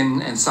our skin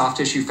and soft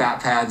tissue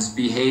fat pads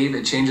behave.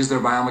 It changes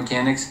their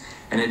biomechanics,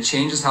 and it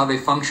changes how they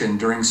function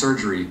during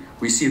surgery.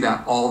 We see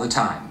that all the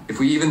time. If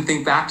we even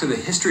think back to the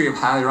history of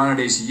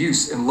hyaluronidase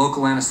use in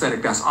local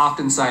anesthetic, that's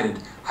often cited.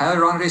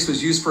 Hyaluronidase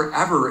was used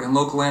forever in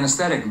local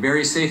anesthetic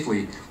very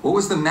safely. What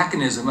was the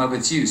mechanism of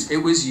its use? It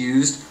was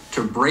used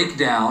to break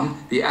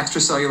down the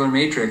extracellular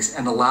matrix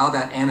and allow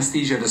that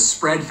anesthesia to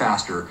spread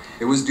faster.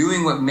 It was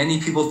doing what many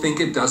people think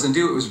it doesn't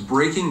do. It was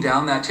breaking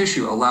down that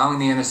tissue, allowing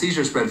the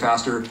anesthesia to spread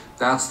faster.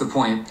 That's the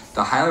point.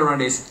 The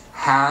hyaluronidase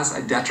has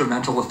a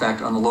detrimental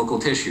effect on the local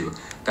tissue.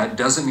 That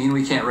doesn't mean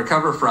we can't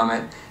recover from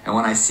it. And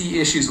when I see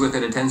issues with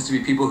it, it tends to be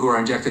people who are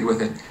injected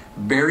with it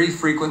very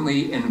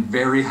frequently in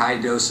very high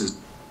doses.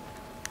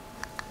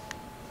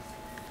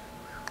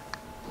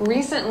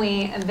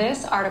 Recently,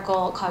 this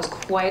article caused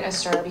quite a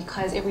stir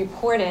because it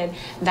reported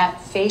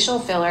that facial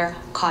filler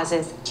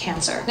causes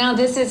cancer. Now,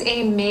 this is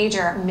a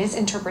major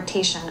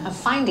misinterpretation of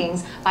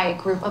findings by a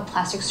group of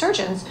plastic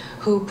surgeons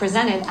who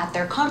presented at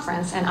their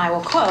conference, and I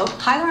will quote,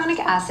 "Hyaluronic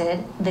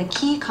acid, the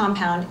key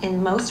compound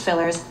in most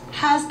fillers,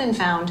 has been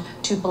found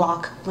to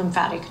block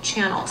lymphatic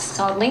channels."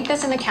 So I'll link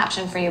this in the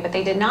caption for you, but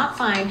they did not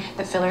find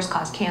that fillers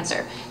cause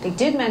cancer. They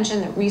did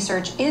mention that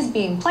research is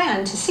being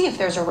planned to see if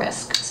there's a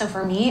risk. So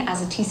for me,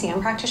 as a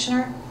TCM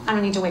practitioner, I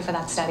don't need to wait for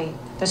that study.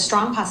 The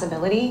strong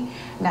possibility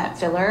that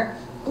filler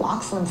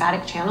blocks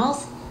lymphatic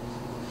channels,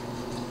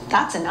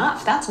 that's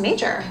enough, that's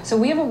major. So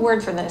we have a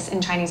word for this in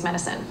Chinese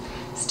medicine,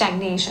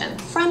 stagnation.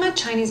 From a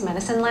Chinese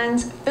medicine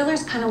lens,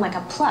 filler's kind of like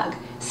a plug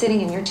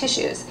sitting in your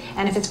tissues.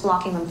 And if it's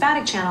blocking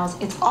lymphatic channels,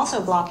 it's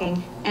also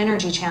blocking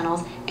energy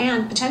channels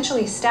and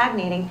potentially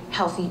stagnating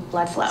healthy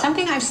blood flow.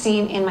 Something I've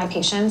seen in my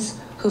patients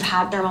who've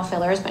had dermal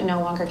fillers but no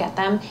longer get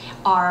them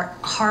are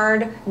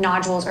hard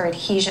nodules or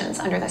adhesions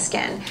under the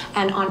skin.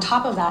 And on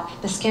top of that,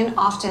 the skin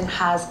often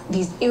has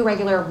these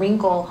irregular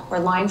wrinkle or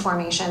line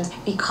formations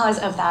because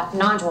of that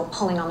nodule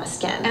pulling on the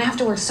skin. And I have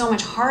to work so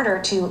much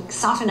harder to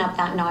soften up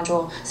that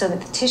nodule so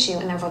that the tissue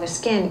and therefore the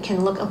skin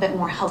can look a bit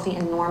more healthy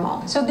and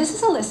normal. So this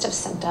is a list of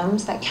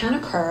symptoms that can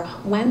occur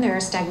when there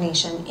is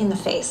stagnation in the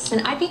face.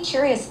 And I'd be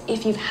curious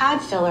if you've had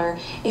filler,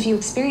 if you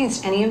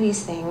experienced any of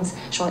these things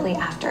shortly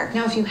after.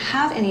 Now, if you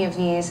have any of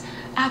these,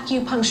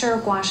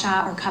 acupuncture, gua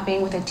sha, or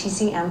cupping with a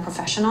TCM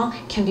professional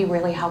can be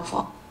really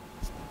helpful.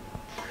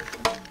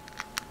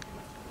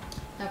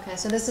 Okay,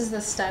 so this is the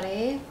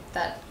study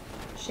that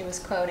she was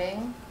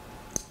quoting.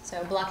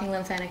 So blocking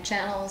lymphatic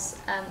channels,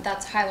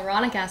 that's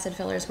hyaluronic acid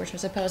fillers, which are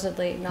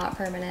supposedly not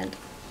permanent.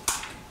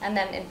 And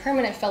then in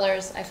permanent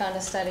fillers, I found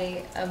a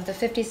study of the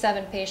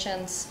 57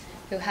 patients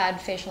who had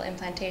facial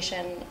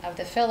implantation of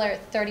the filler,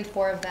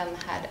 34 of them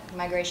had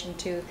migration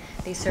to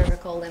the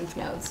cervical lymph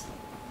nodes.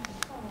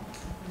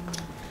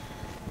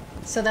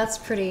 So that's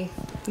pretty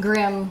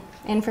grim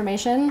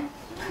information,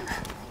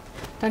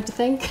 don't you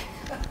think?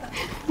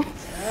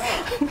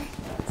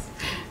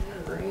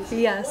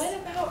 Yes. What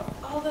about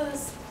all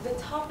the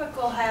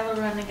topical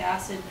hyaluronic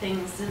acid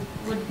things?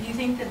 Would you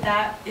think that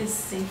that is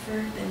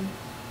safer than?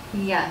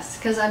 Yes,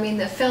 because I mean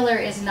the filler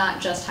is not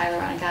just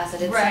hyaluronic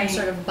acid, it's right. some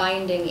sort of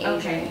binding agent.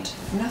 Okay.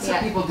 And that's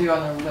what people do on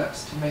their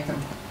lips to make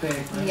them big,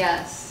 right?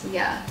 Yes,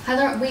 yeah.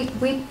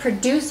 We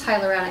produce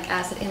hyaluronic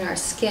acid in our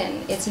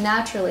skin. It's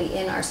naturally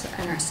in our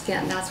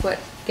skin. That's what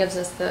gives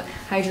us the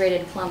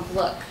hydrated, plump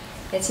look.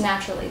 It's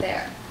naturally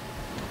there.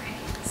 Okay.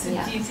 So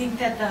Yeah. do you think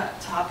that the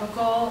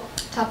topical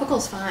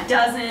Topical's fine.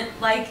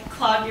 doesn't like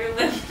clog your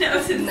lymph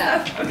nodes and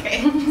No. stuff?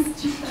 Okay.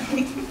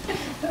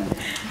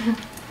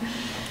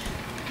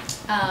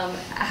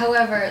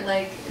 However,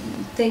 like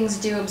things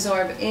do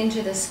absorb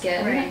into the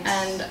skin, Right.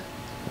 and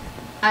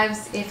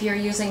if you're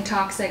using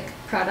toxic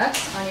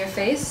products on your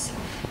face,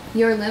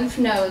 your lymph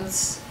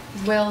nodes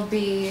will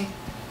be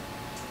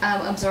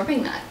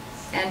absorbing that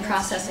and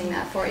processing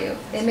that for you.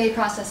 It may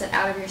process it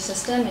out of your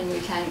system, and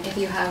you can, if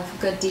you have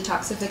good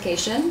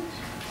detoxification,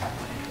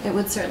 it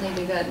would certainly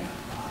be good.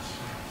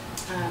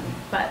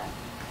 But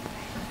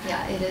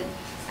yeah,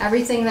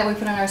 everything that we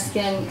put on our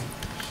skin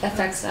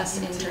affects us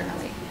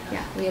internally.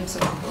 Yeah, we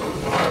absorb.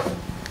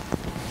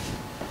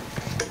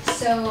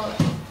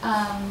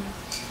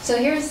 So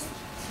here's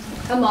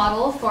a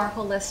model for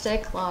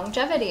holistic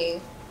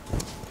longevity.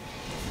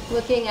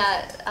 Looking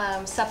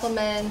at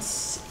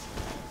supplements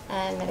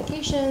and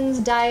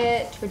medications,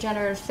 diet,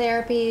 regenerative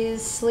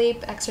therapies,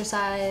 sleep,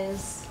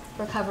 exercise,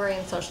 recovery,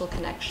 and social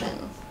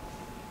connection.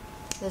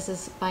 This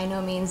is by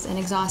no means an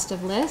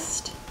exhaustive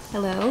list.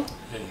 Hello.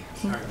 Hey,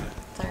 sorry, man.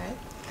 It's all right.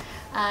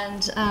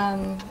 And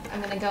I'm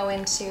going to go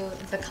into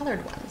the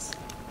colored ones.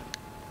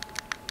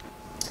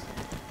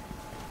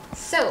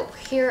 So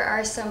here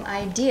are some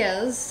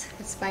ideas.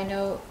 It's by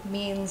no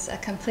means a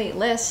complete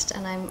list,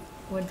 and I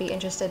would be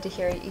interested to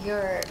hear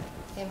your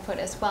input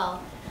as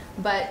well.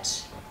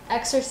 But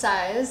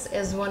exercise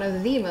is one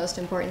of the most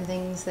important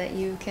things that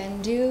you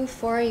can do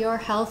for your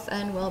health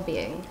and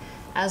well-being.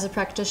 As a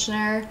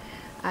practitioner,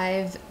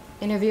 I've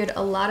interviewed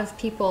a lot of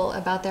people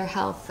about their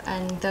health,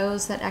 and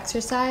those that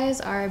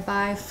exercise are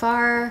by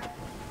far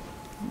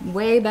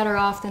way better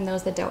off than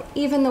those that don't.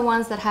 Even the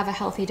ones that have a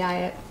healthy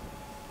diet,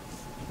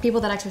 people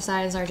that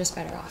exercise are just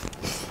better off.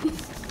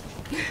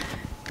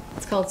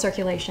 It's called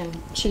circulation,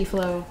 chi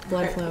flow,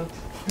 blood flow.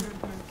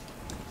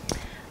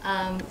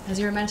 As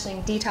you were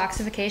mentioning,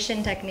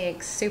 detoxification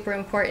techniques, super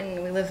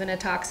important. We live in a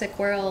toxic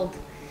world.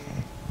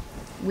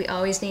 We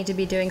always need to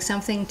be doing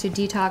something to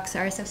detox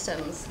our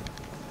systems.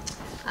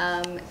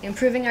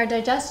 Improving our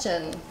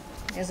digestion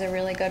is a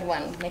really good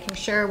one, making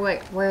sure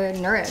we're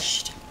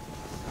nourished.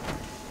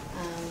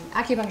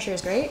 Acupuncture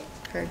is great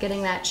for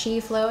getting that chi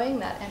flowing,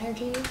 that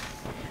energy.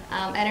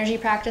 Energy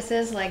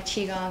practices like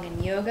qigong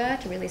and yoga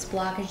to release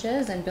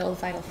blockages and build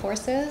vital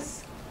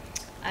forces.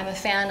 I'm a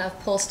fan of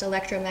pulsed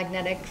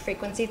electromagnetic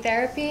frequency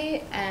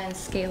therapy and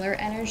scalar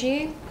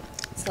energy.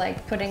 It's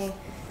like putting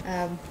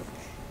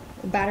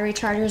battery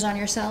chargers on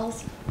your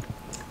cells.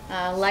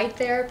 Light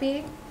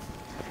therapy,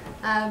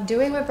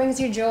 doing what brings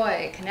you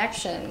joy,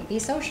 connection, be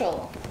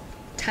social,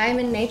 time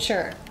in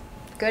nature,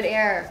 good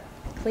air,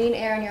 clean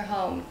air in your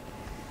home.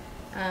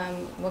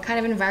 What kind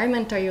of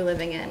environment are you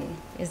living in?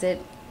 Is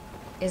it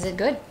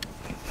good?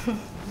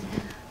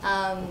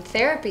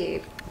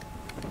 Therapy,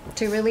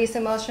 to release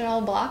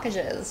emotional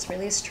blockages,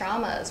 release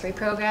traumas,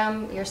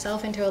 reprogram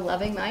yourself into a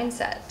loving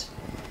mindset.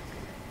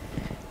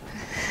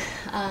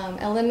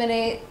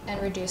 Eliminate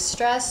and reduce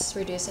stress,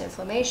 reduce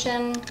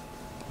inflammation.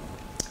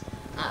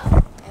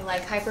 I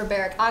like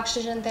hyperbaric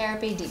oxygen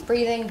therapy, deep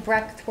breathing,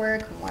 breath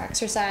work, more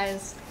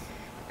exercise.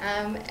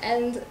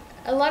 And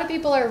a lot of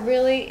people are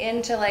really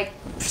into like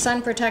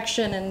sun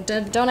protection and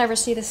don't ever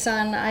see the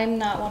sun. I'm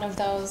not one of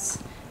those.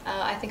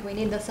 I think we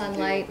need the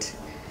sunlight.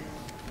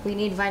 We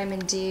need vitamin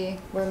D.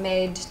 We're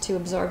made to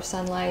absorb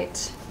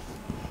sunlight.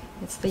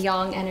 It's the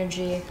yang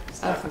energy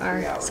of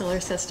our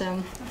solar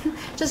system.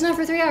 Just not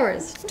for 3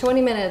 hours,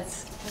 20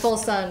 minutes, full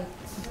sun.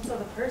 Depends on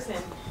the person.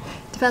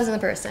 Depends on the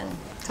person,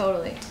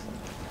 totally.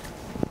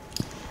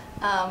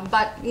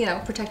 But, you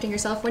know, protecting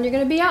yourself when you're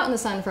going to be out in the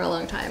sun for a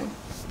long time.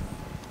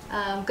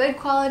 Good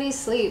quality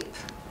sleep.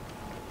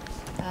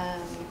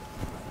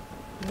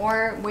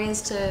 More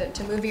ways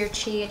to move your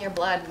chi and your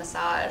blood,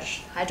 massage,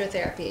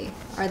 hydrotherapy.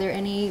 Are there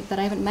any that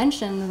I haven't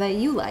mentioned that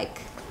you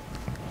like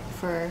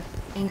for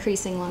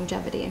increasing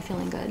longevity and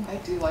feeling good? I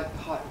do like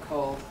hot and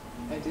cold.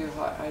 I do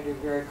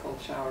very cold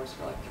showers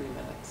for like 3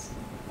 minutes.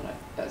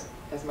 And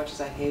as much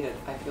as I hate it,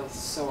 I feel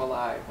so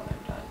alive when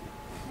I'm done.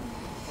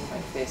 And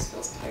my face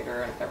feels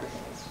tighter and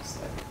everything is just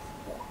like,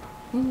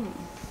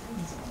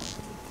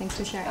 Thanks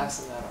for sharing.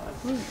 passing that on.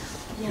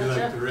 Do you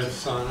like the red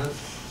sauna?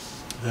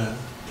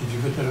 Did you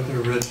put that up there,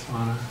 red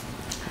sauna?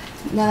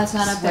 No, that's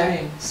not up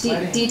there.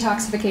 Sweating.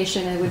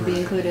 Detoxification, it would be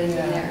included in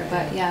there,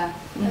 but yeah.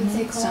 I would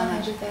say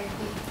colon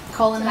hydrotherapy.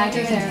 Colon So here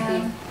in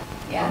hydrotherapy. town,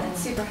 yeah, that's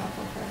super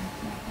helpful for my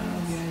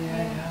Oh, friends.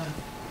 yeah.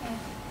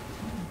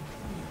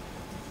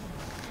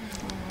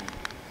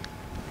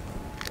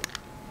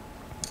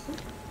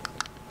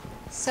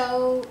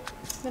 So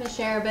I'm going to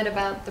share a bit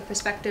about the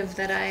perspective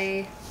that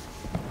I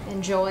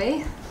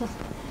enjoy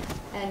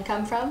and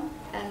come from,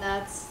 and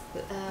that's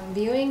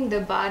viewing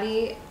the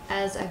body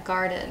as a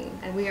garden,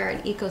 and we are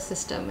an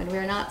ecosystem, and we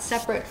are not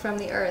separate from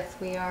the earth.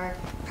 We are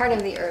part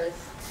of the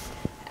earth,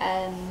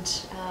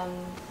 and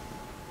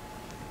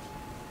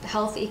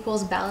health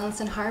equals balance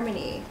and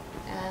harmony,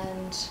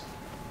 and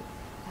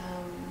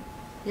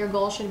your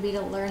goal should be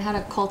to learn how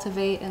to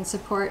cultivate and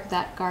support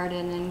that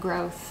garden and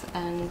growth,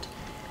 and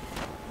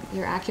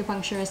your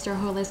acupuncturist or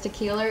holistic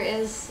healer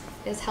is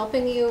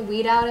helping you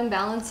weed out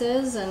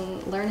imbalances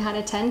and learn how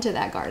to tend to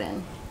that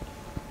garden.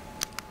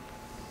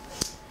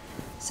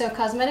 So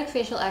cosmetic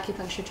facial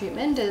acupuncture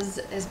treatment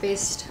is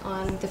based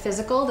on the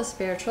physical, the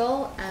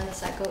spiritual, and the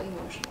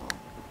psycho-emotional,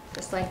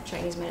 just like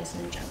Chinese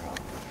medicine in general.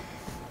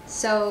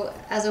 So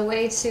as a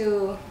way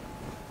to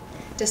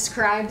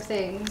describe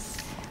things,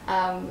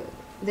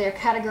 they're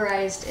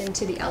categorized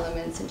into the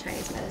elements in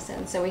Chinese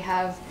medicine. So we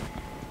have,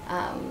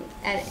 and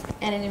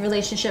in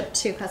relationship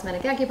to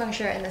cosmetic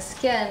acupuncture and the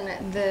skin,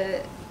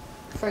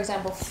 for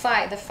example,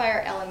 the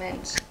fire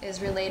element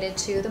is related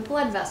to the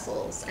blood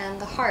vessels and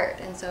the heart,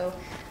 and so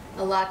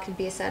a lot could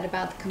be said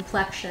about the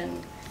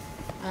complexion,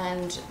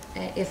 and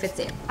if it's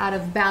out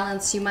of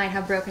balance, you might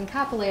have broken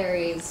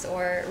capillaries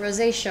or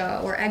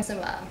rosacea or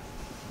eczema.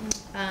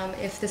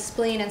 If the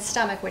spleen and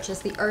stomach, which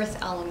is the earth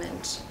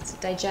element, it's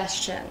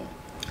digestion,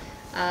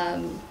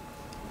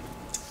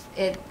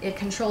 it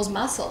controls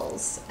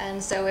muscles,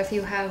 and so if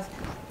you have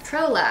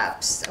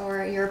prolapse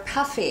or you're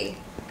puffy,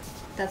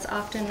 that's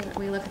often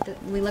we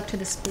look to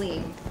the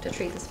spleen to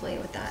treat the spleen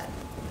with that.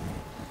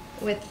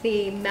 With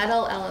the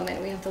metal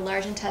element, we have the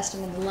large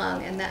intestine and the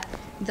lung, and that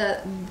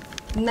the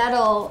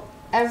metal,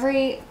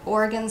 every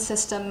organ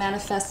system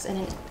manifests in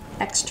an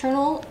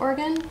external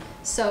organ.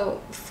 So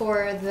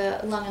for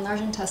the lung and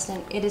large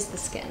intestine, it is the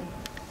skin.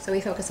 So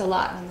we focus a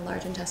lot on the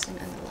large intestine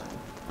and the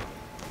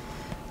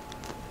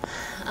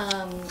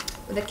lung.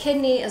 The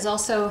kidney is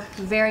also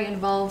very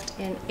involved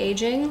in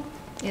aging,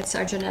 It's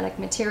our genetic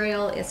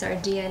material, it's our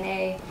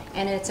DNA,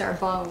 and it's our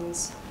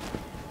bones.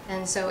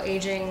 And so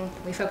aging,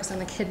 we focus on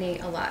the kidney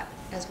a lot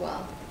as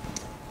well.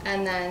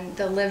 And then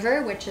the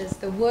liver, which is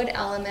the wood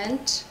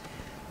element.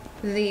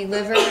 The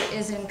liver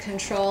is in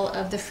control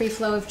of the free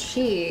flow of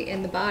qi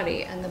in the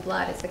body and the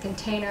blood. It's the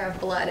container of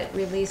blood. It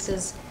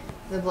releases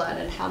the blood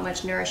and how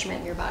much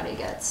nourishment your body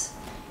gets.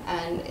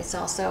 And it's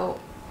also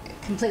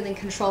completely in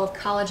control of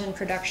collagen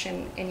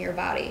production in your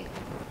body.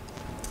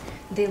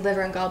 The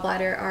liver and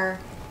gallbladder are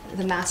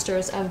the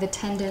masters of the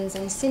tendons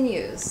and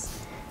sinews.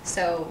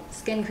 So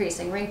skin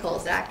creasing,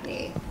 wrinkles,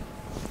 acne,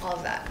 all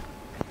of that.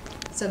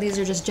 So these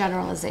are just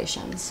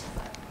generalizations.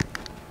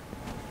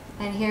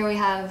 And here we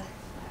have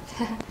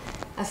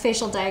a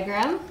facial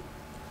diagram.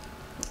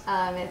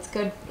 It's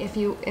good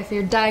if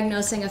you're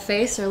diagnosing a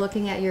face or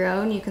looking at your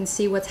own, you can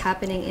see what's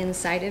happening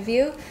inside of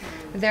you.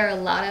 There are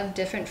a lot of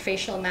different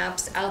facial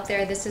maps out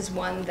there. This is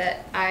one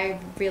that I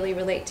really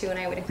relate to and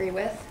I would agree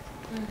with.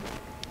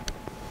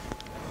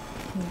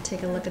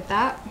 Take a look at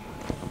that.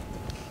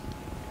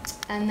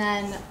 And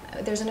then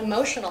there's an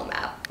emotional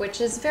map, which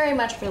is very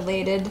much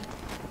related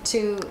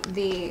to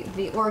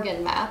the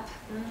organ map.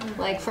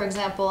 Like, for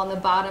example, on the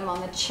bottom, on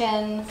the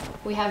chin,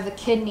 we have the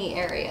kidney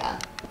area.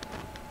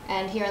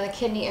 And here on the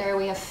kidney area,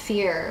 we have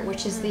fear,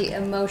 which is the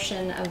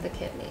emotion of the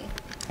kidney.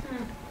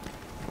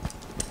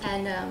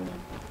 And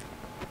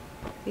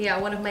yeah,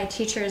 one of my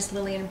teachers,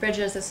 Lillian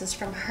Bridges, this is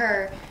from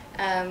her,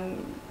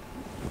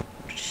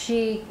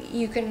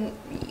 you can,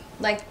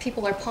 like,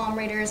 people are palm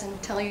readers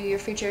and tell you your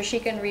future. She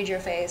can read your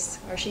face,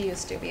 or she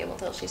used to be able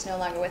to. She's no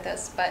longer with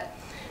us, but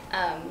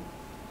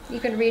you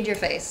can read your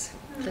face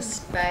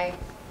just by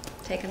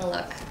taking a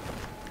look.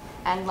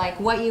 And like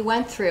what you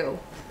went through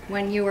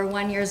when you were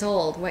 1 year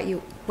old,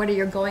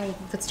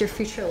 what's your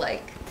future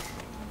like,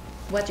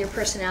 what your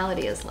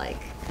personality is like.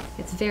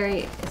 It's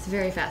very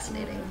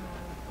fascinating.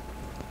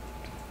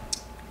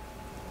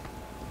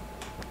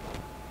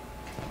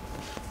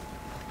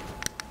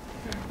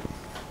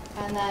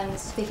 And then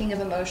speaking of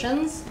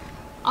emotions,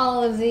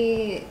 all of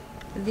the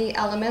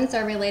elements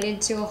are related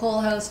to a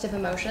whole host of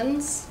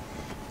emotions.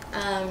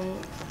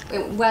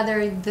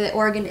 Whether the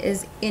organ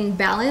is in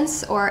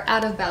balance or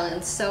out of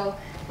balance. So,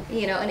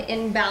 you know, an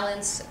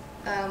imbalanced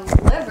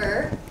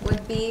liver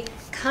would be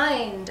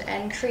kind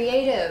and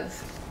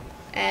creative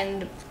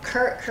and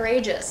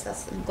courageous.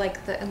 That's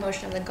like the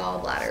emotion of the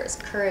gallbladder is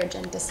courage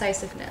and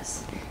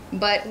decisiveness.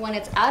 But when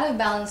it's out of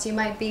balance, you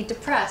might be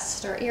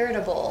depressed or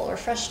irritable or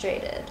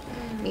frustrated.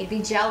 You may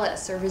be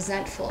jealous or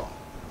resentful.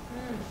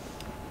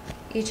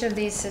 Each of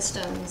these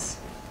systems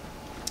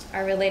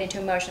are related to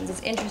emotions.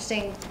 It's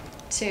interesting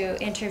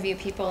to interview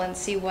people and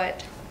see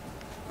what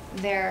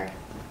they're,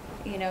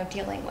 you know,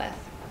 dealing with.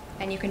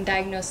 And you can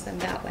diagnose them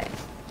that way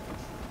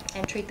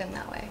and treat them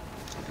that way.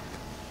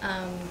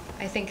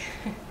 I think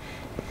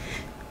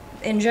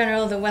in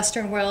general, the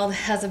Western world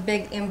has a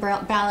big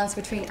imbalance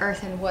between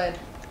earth and wood,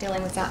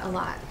 dealing with that a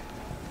lot.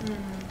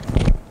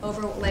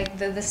 Over like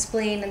the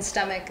spleen and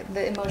stomach,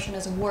 the emotion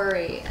is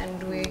worry,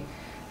 and we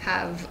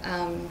have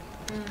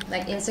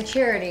like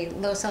insecurity,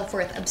 low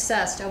self-worth,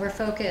 obsessed,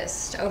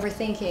 over-focused,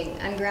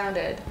 overthinking,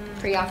 ungrounded,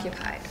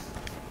 preoccupied.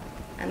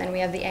 And then we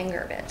have the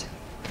anger bit.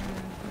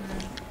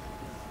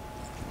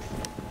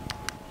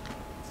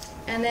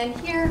 And then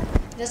here,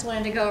 I just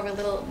wanted to go over a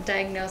little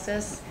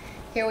diagnosis.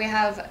 Here we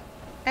have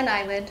an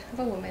eyelid of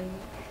a woman,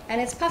 and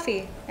it's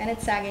puffy, and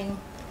it's sagging.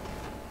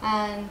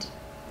 And,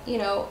 you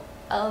know,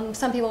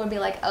 some people would be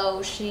like,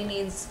 oh, she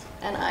needs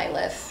an eye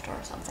lift or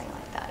something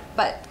like that.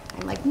 But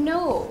I'm like,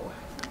 no.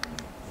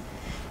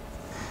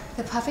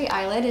 The puffy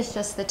eyelid is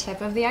just the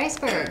tip of the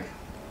iceberg.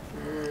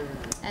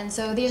 And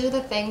so these are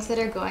the things that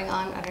are going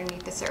on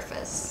underneath the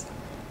surface.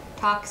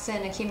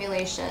 Toxin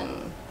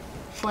accumulation,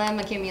 phlegm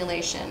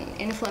accumulation,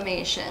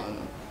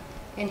 inflammation,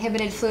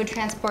 inhibited fluid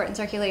transport and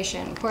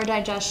circulation, poor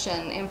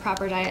digestion,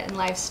 improper diet and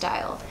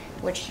lifestyle,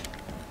 which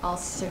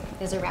also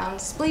is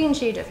around spleen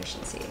qi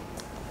deficiency.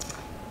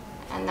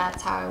 And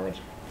that's how I would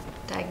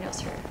diagnose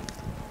her.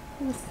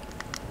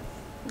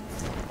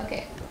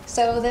 Okay.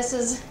 So this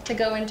is to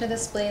go into the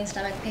spleen,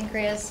 stomach,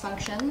 pancreas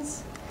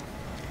functions.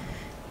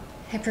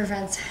 It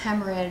prevents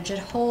hemorrhage. It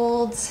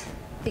holds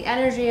the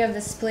energy of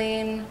the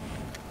spleen,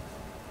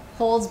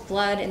 holds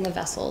blood in the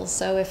vessels.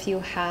 So if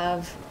you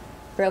have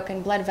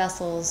broken blood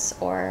vessels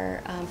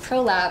or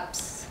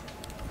prolapse,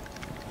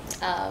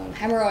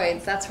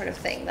 hemorrhoids, that sort of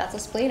thing, that's a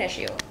spleen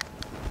issue.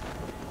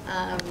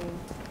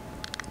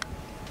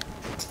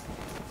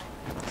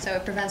 So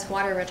it prevents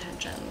water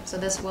retention. So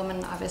this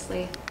woman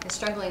obviously is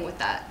struggling with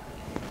that.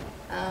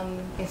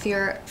 If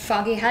you're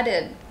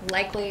foggy-headed,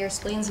 likely your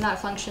spleen's not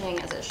functioning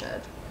as it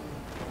should.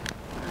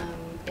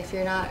 If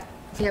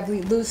you have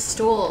loose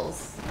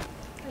stools,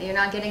 you're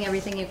not getting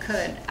everything you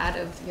could out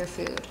of your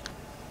food.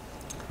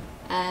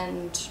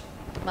 And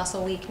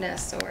muscle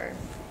weakness or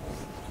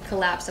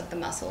collapse of the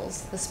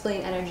muscles, the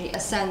spleen energy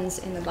ascends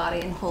in the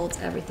body and holds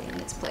everything in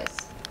its place.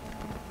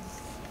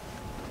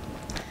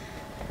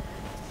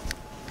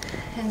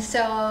 And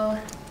so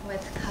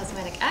with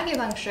cosmetic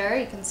acupuncture,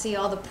 you can see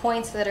all the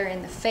points that are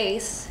in the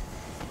face,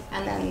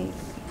 and then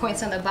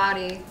points on the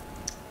body.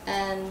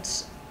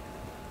 And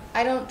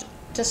I don't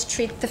just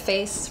treat the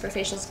face for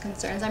facial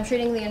concerns. I'm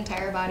treating the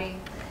entire body,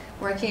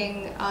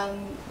 working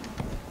on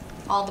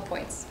all the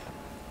points.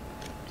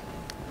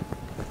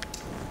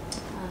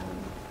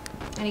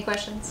 Any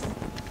questions?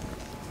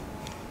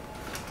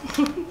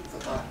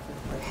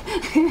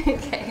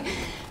 Okay,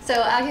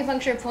 so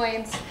acupuncture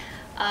points,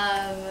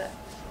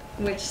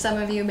 which some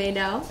of you may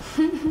know,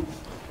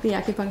 the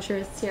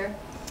acupuncturists here.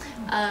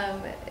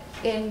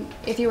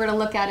 If you were to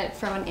look at it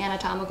from an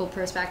anatomical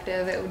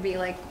perspective, it would be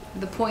like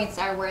the points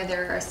are where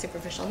there are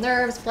superficial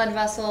nerves, blood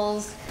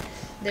vessels.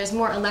 There's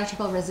more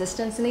electrical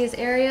resistance in these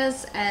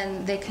areas,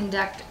 and they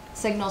conduct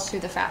signals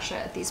through the fascia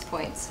at these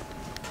points.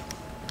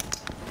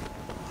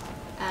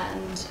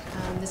 And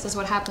this is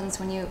what happens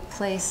when you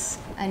place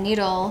a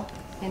needle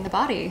in the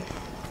body.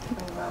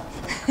 Oh, wow.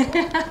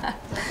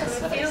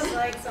 That's what it feels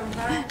like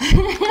sometimes.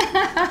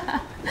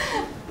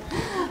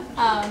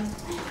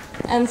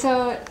 And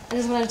so I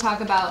just want to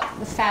talk about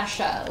the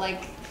fascia.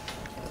 Like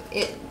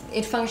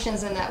it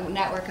functions in that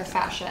network of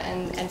fascia,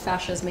 and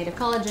fascia is made of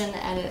collagen,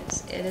 and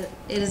it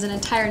is an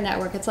entire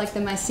network. It's like the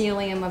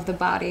mycelium of the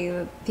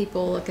body.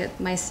 People look at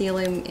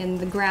mycelium in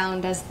the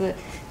ground as the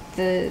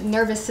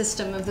nervous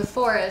system of the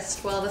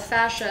forest. Well, the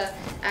fascia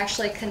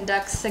actually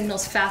conducts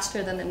signals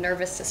faster than the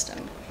nervous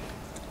system.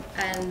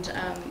 And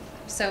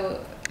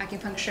so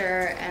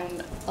acupuncture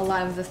and a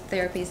lot of the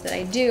therapies that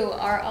I do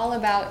are all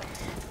about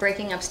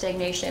breaking up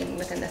stagnation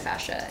within the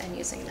fascia and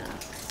using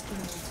that.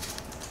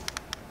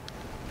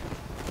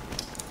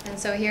 And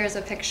so here's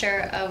a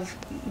picture of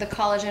the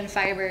collagen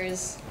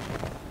fibers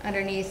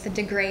underneath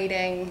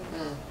degrading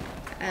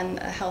and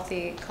a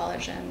healthy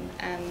collagen.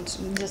 And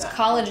this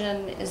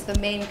collagen is the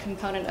main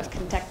component of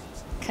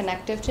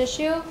connective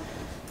tissue.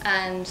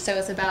 And so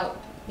it's about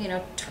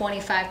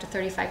 25 to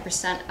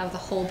 35% of the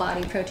whole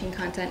body protein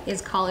content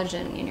is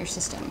collagen in your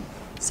system.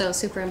 So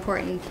super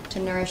important to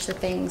nourish the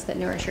things that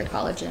nourish your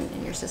collagen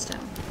in your system.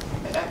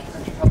 And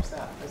acupuncture helps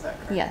that, is that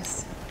correct?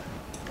 Yes.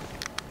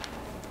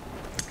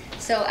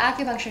 So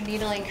acupuncture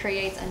needling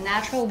creates a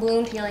natural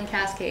wound healing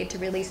cascade to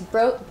release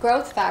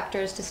growth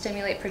factors to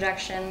stimulate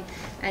production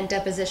and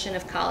deposition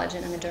of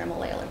collagen in the dermal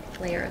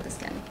layer of the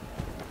skin.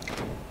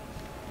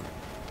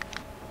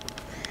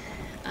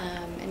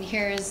 And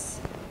here's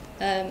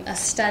a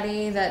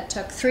study that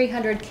took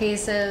 300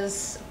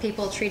 cases,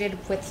 people treated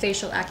with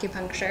facial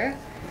acupuncture,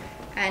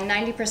 and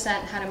 90%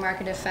 had a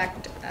marked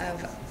effect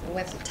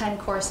with 10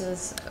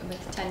 courses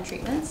with 10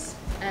 treatments.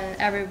 And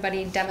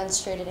everybody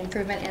demonstrated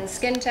improvement in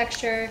skin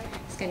texture,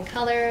 skin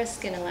color,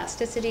 skin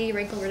elasticity,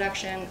 wrinkle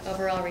reduction,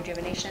 overall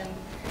rejuvenation.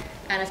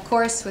 And of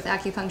course, with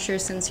acupuncture,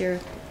 since you're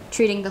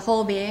treating the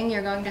whole being,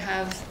 you're going to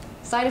have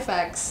side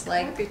effects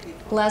like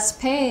less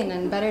pain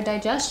and better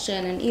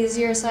digestion and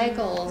easier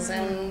cycles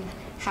and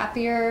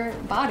happier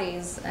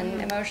bodies and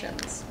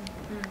emotions.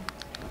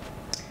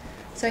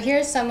 So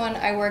here's someone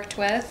I worked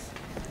with.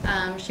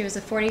 She was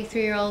a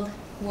 43-year-old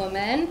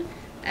woman,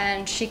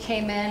 and she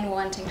came in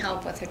wanting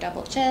help with her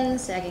double chin,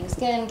 sagging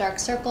skin, dark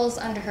circles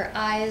under her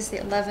eyes, the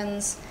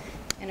 11s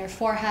in her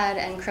forehead,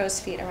 and crow's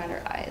feet around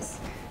her eyes.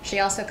 She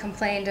also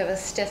complained of a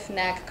stiff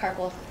neck,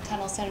 carpal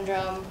tunnel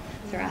syndrome,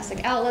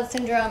 thoracic outlet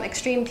syndrome,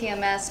 extreme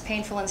PMS,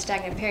 painful and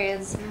stagnant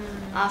periods,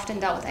 often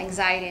dealt with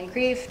anxiety and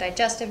grief,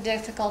 digestive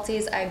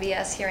difficulties,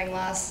 IBS, hearing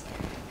loss,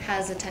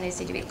 has a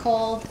tendency to be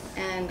cold,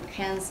 and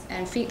hands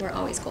and feet were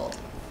always cold.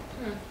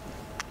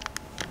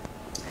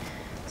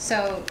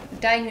 So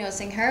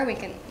diagnosing her, we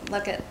can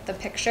look at the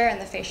picture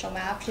and the facial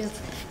map.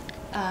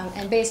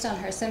 And based on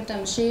her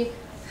symptoms, she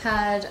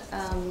had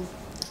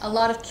a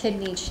lot of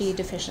kidney Qi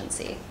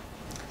deficiency.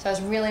 So I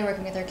was really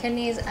working with her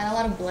kidneys and a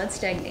lot of blood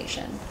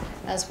stagnation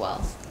as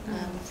well.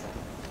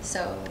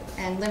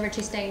 And liver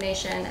Qi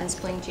stagnation and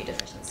spleen Qi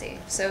deficiency.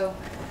 So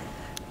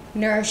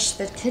nourish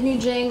the kidney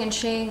Jing and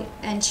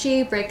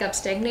Qi, break up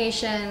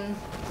stagnation,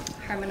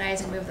 harmonize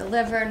and move the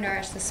liver,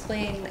 nourish the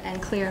spleen,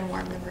 and clear and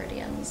warm the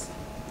meridians.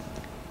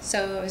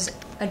 So it was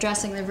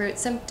addressing the root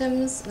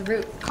symptoms, the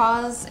root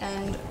cause,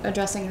 and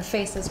addressing the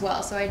face as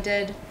well. So I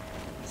did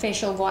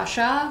facial gua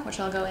sha, which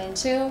I'll go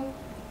into,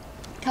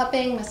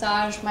 cupping,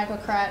 massage,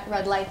 microcurrent,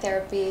 red light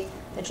therapy,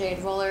 the jade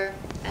roller,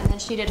 and then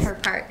she did her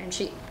part and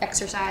she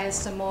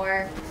exercised some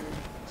more.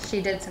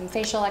 She did some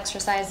facial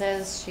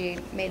exercises. She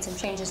made some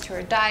changes to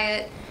her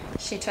diet.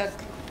 She took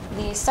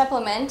the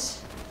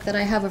supplement that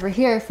I have over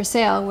here for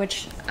sale,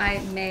 which I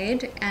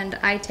made and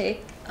I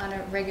take on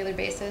a regular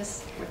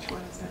basis. Which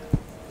one is that?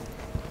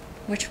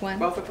 Which one?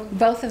 Both of them?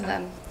 Both of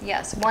them,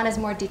 yes. One is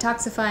more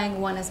detoxifying,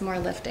 one is more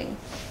lifting.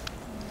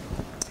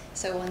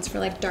 So one's for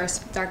like dark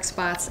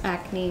spots,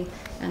 acne,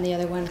 and the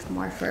other one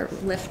more for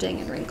lifting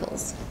and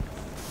wrinkles.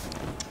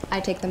 I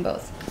take them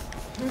both.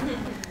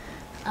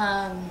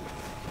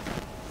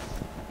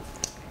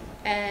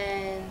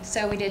 And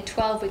so we did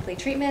 12 weekly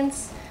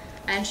treatments,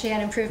 and she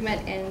had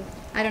improvement in,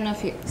 I don't know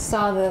if you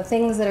saw the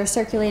things that are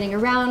circulating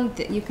around,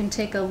 that you can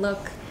take a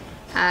look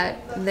at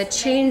the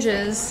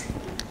changes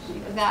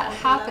that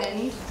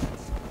happened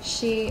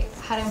She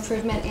had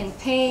improvement in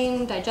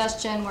pain,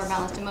 digestion, more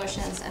balanced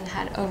emotions, and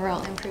had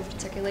overall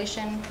improved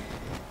circulation.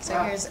 So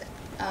Wow. here's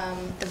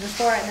the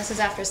before, and this is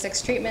after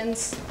 6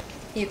 treatments.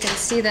 You can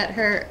see that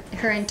her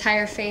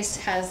entire face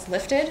has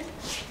lifted.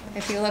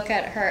 If you look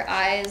at her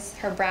eyes,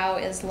 her brow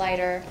is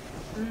lighter.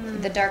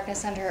 The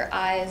darkness under her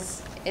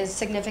eyes is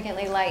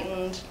significantly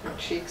lightened. Her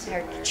cheeks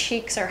are Her higher.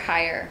 cheeks are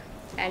higher,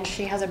 and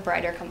she has a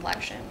brighter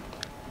complexion.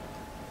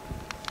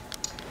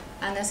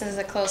 And this is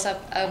a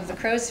close-up of the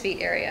crow's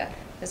feet area.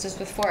 This was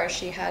before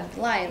she had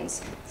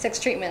lines. 6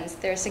 treatments,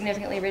 they're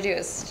significantly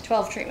reduced.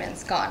 12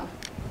 treatments, gone.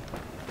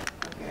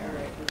 Okay, all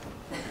right.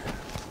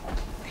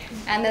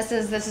 And this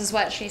is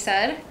what she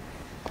said.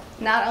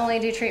 Not only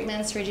do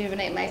treatments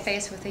rejuvenate my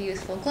face with a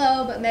youthful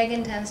glow, but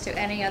Megan tends to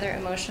any other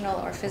emotional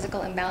or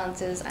physical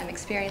imbalances I'm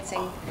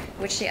experiencing,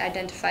 which she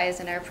identifies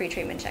in our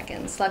pre-treatment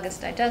check-ins. Sluggish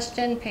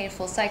digestion,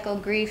 painful cycle,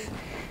 grief,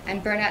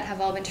 and burnout have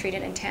all been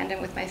treated in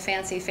tandem with my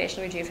fancy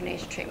facial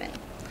rejuvenation treatment.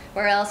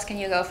 Where else can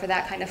you go for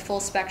that kind of full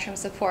spectrum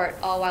support,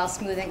 all while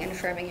smoothing and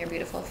firming your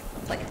beautiful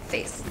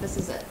face? This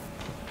is it.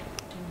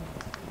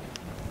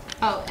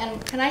 Oh,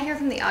 and can I hear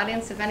from the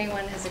audience if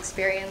anyone has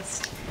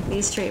experienced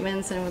these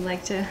treatments and would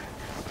like to?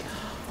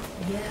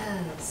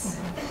 Yes.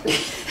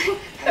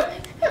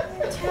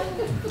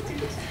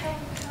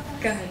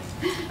 Go ahead.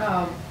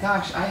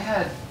 Gosh, I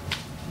had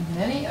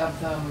many of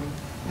them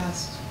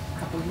past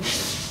couple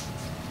years,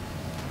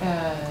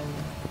 and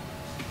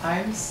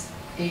I'm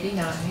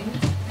 89.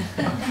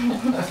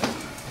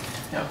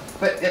 No,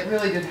 but it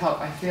really did help.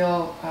 I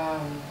feel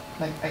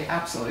like I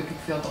absolutely could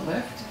feel the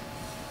lift,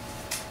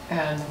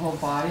 and the whole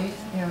body.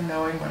 You know,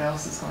 knowing what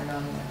else is going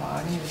on in my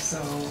body is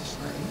so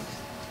great.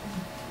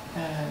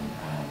 And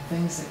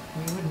things that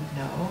we wouldn't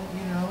know,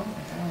 you know,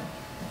 like I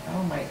don't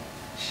know my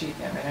chi.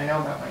 I mean, I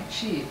know about my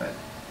chi, but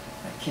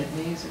my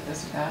kidneys or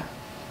this or that.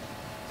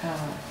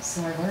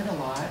 So I learned a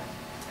lot,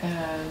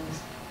 and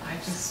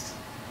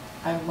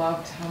I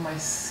loved how my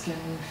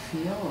skin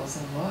feels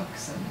and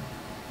looks, and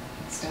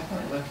it's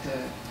definitely looked at. I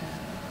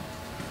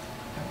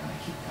want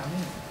to keep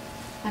coming.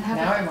 And how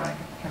Now about, I want to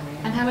keep coming.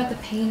 and how about the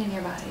pain in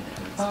your body? That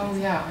you Oh experience?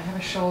 yeah, I have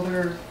a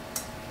shoulder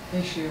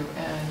issue,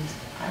 and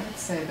I would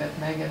say that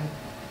Megan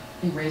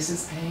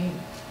erases pain.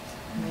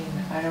 I mean,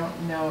 I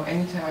don't know,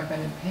 anytime I've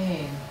been in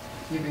pain,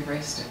 you've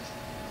erased it.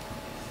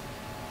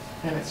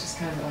 And it's just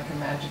kind of like a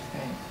magic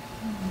thing.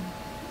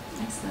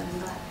 Excellent, I'm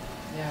glad.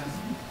 Yeah.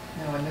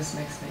 No, and this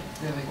makes me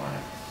really want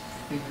to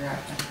figure out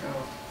how to go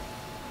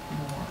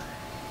more.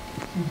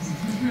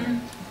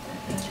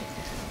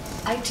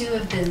 I too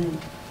have been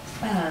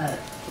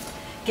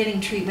getting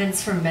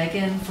treatments from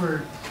Megan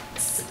for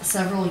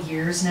several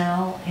years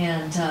now,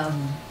 and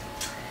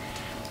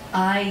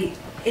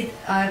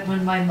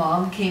when my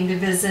mom came to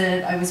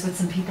visit, I was with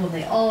some people and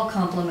they all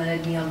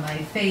complimented me on my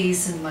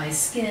face and my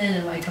skin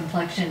and my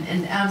complexion,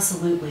 and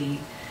absolutely,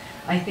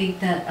 I think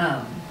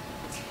that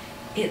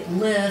it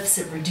lifts,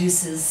 it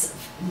reduces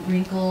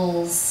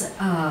wrinkles,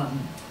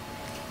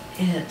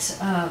 it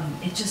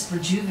just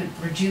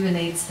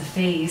rejuvenates the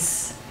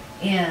face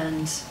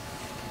and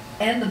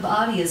the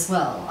body as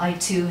well. I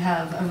too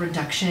have a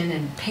reduction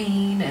in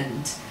pain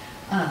and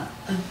a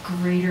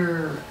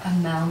greater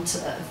amount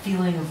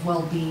feeling of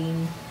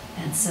well-being,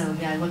 and so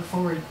yeah, I look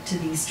forward to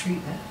these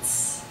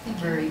treatments.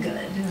 Very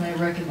good, and I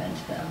recommend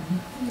them.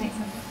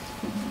 Excellent.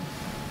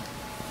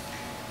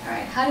 All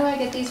right, how do I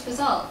get these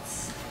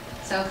results?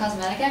 So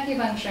cosmetic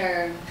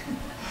acupuncture.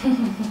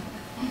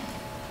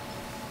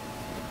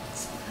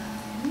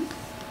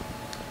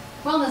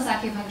 Wellness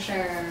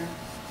acupuncture.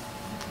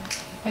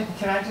 And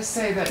can I just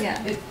say that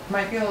Yeah. it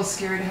might be a little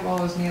scary to have all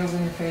those needles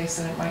in your face,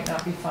 and it might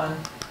not be fun,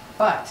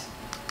 but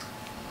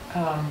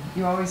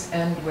you always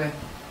end with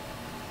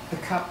the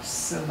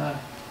cups and the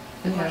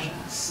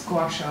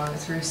gua sha, and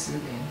it's very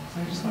soothing.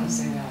 So I just want to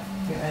say that.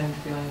 You end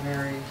feeling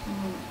very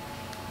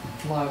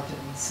loved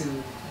and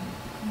soothed.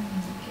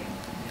 Thank you.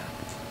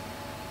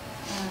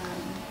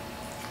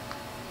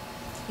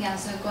 Yeah. Yeah,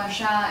 so gua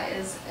sha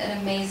is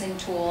an amazing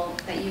tool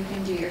that you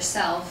can do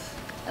yourself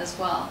as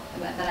well,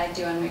 that I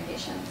do on my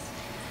patients.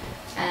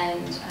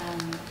 And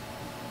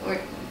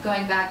we're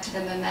going back to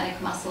the mimetic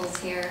muscles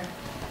here.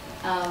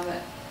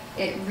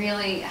 It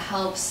really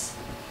helps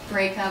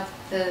break up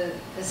the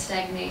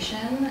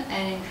stagnation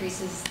and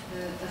increases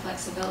the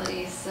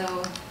flexibility.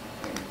 So,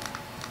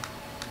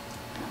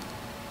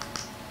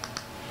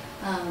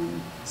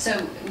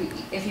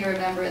 if you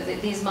remember,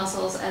 these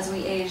muscles as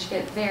we age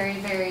get very,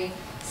 very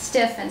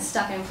stiff and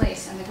stuck in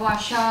place, and the gua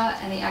sha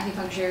and the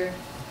acupuncture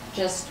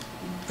just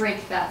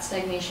break that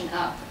stagnation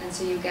up, and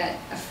so you get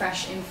a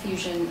fresh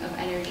infusion of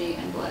energy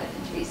and blood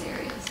into these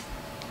areas.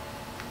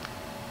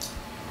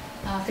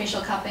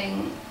 Facial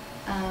cupping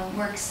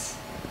works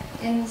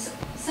in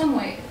some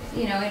way,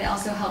 you know, it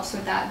also helps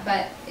with that,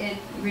 but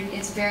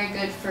it's very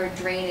good for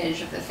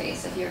drainage of the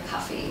face if you're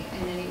puffy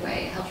in any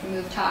way. It helps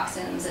remove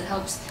toxins, it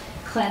helps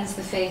cleanse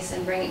the face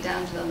and bring it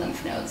down to the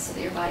lymph nodes so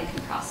that your body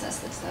can process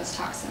those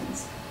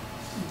toxins.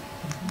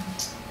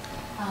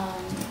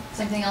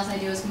 Something else I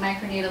do is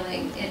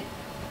microneedling. It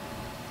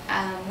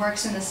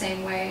works in the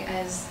same way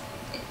as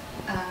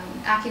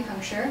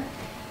acupuncture.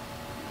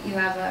 You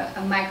have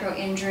a micro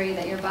injury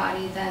that your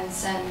body then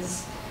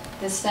sends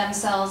the stem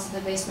cells,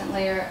 the basement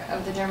layer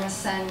of the dermis,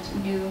 send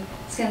new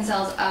skin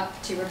cells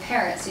up to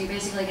repair it. So you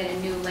basically get a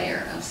new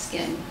layer of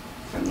skin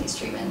from these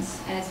treatments,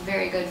 and it's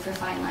very good for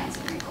fine lines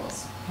and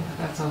wrinkles.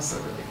 Yeah, that's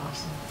also really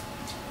awesome.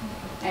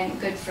 And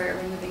good for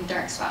removing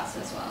dark spots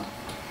as well,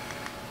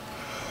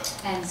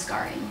 and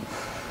scarring.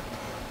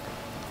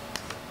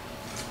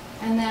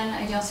 And then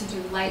I also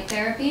do light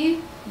therapy,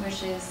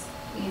 which is,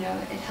 you know,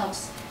 it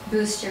helps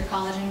boost your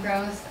collagen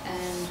growth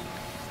and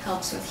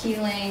helps with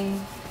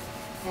healing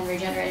and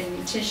regenerating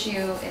new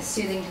tissue. It's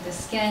soothing to the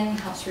skin,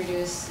 helps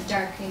reduce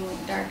darkened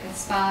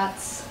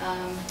spots.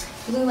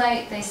 Blue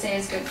light, they say,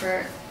 is good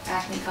for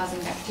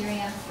acne-causing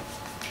bacteria.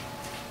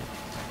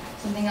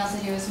 Something else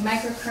I do is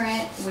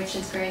microcurrent, which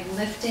is very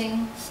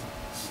lifting,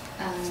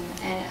 and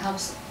it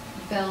helps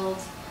build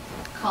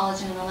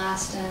collagen and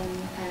elastin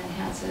and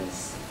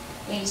enhances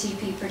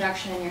ATP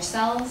production in your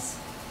cells.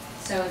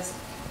 So it's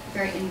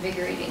very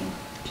invigorating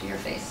to your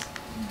face.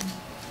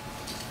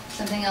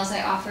 Something else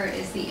I offer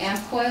is the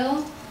AMP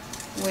coil,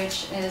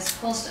 which is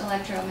pulsed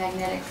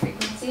electromagnetic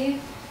frequency.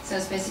 So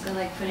it's basically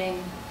like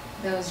putting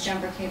those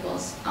jumper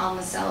cables on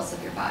the cells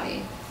of your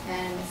body,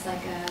 and it's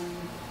like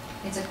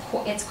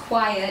it's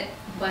quiet,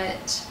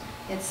 but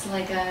it's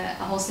like a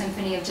whole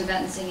symphony of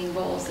Tibetan singing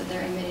bowls that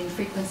they're emitting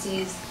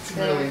frequencies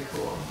Really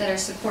cool. that are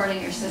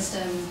supporting your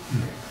system.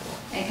 Very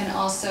cool. It can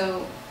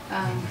also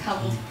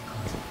help.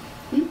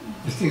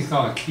 This thing's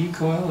called a key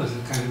coil. Is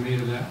it kind of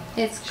made of that?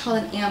 It's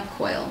called an AMP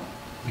coil.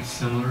 It's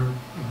similar.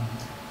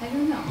 I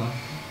don't know.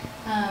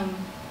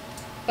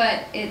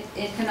 But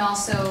it can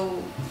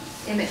also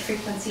emit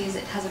frequencies.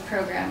 It has a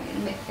program.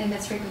 It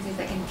emits frequencies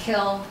that can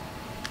kill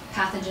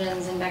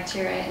pathogens and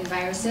bacteria and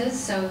viruses.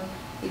 So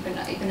you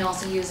can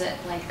also use it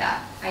like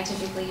that. I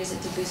typically use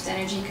it to boost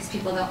energy because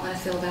people don't want to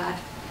feel bad,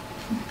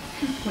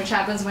 which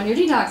happens when you're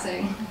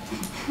detoxing.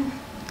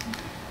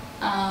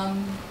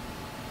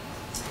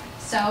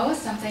 So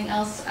something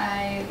else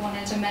I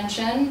wanted to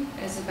mention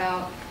is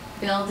about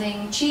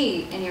building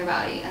chi in your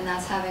body, and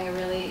that's having a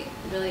really,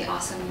 really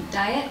awesome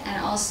diet,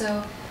 and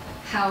also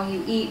how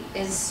you eat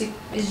is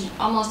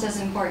almost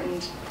as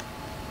important.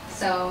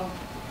 So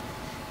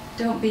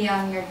don't be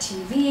on your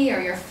TV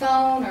or your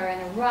phone or in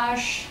a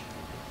rush,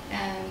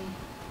 and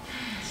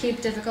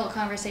keep difficult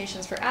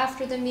conversations for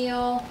after the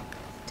meal.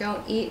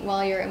 Don't eat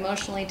while you're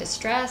emotionally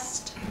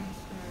distressed.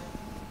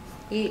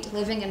 Eat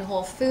living and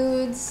whole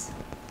foods.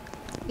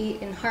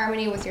 Eat in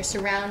harmony with your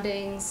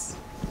surroundings.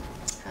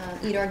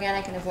 Eat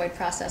organic and avoid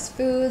processed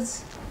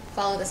foods.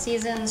 Follow the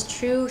seasons,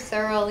 chew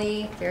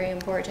thoroughly, very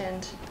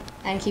important,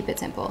 and keep it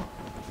simple.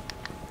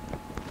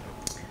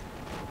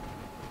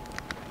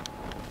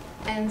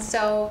 And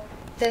so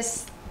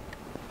this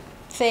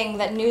thing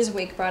that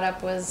Newsweek brought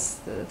up was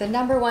the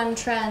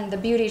 #1 trend, the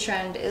beauty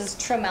trend, is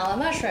tremella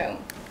mushroom,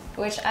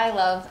 which I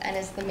love and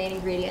is the main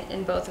ingredient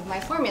in both of my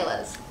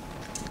formulas.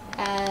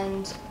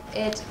 And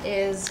it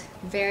is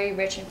very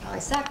rich in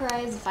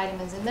polysaccharides,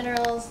 vitamins, and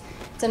minerals.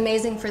 It's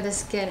amazing for the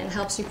skin and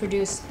helps you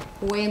produce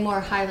way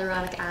more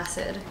hyaluronic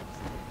acid.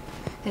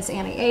 It's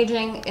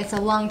anti-aging, it's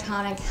a lung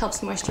tonic, helps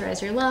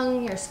moisturize your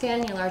lung, your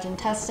skin, your large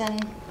intestine.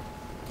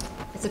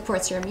 It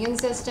supports your immune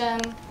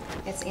system.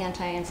 It's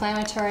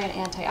anti-inflammatory and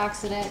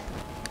antioxidant.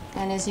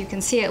 And as you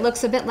can see, it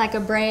looks a bit like a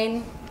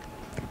brain,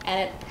 and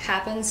it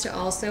happens to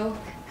also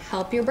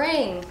help your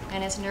brain,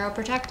 and it's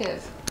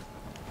neuroprotective.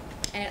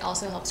 And it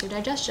also helps your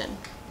digestion.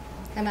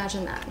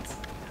 Imagine that.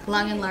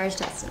 Lung and large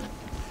intestine.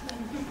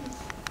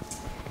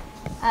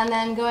 And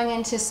then going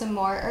into some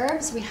more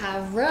herbs, we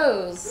have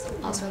rose.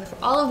 Also,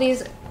 all of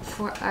these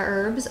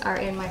herbs are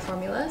in my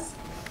formulas,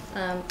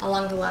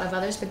 along with a lot of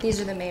others, but these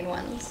are the main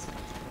ones.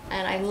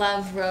 And I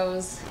love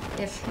rose.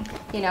 If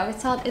you know,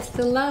 it's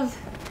the love,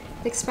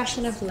 the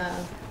expression of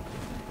love.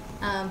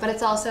 But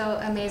it's also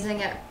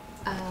amazing at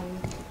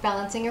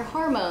balancing your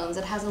hormones.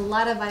 It has a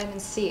lot of vitamin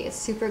C. It's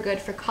super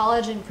good for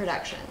collagen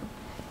production.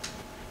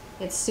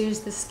 It soothes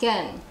the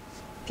skin.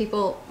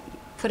 People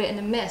put it in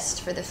a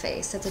mist for the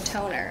face. It's a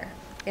toner.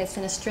 It's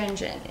an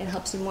astringent. It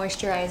helps you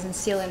moisturize and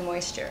seal in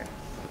moisture.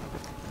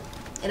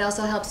 It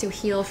also helps you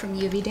heal from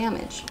UV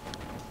damage.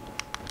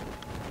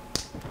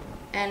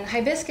 And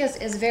hibiscus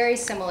is very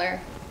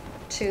similar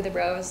to the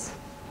rose,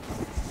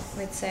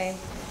 we'd say.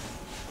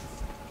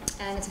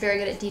 And it's very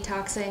good at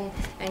detoxing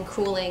and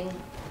cooling.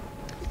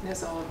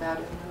 There's all of that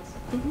in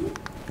those. Mm-hmm.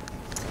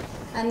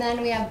 And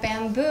then we have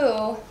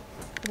bamboo,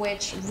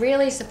 which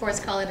really supports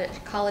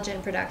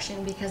collagen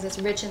production because it's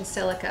rich in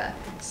silica.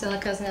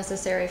 Silica is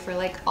necessary for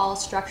like all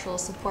structural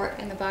support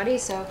in the body,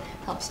 so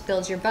helps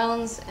build your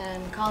bones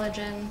and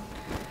collagen,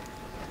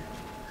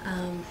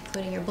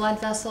 including your blood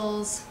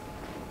vessels.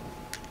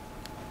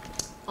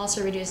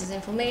 Also reduces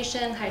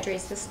inflammation,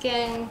 hydrates the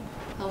skin,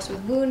 helps with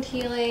wound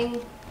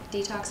healing,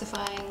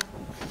 detoxifying,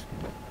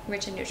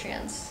 rich in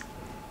nutrients.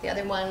 The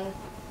other one,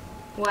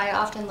 why I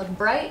often look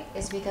bright,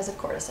 is because of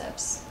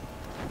cordyceps.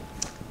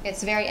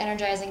 It's very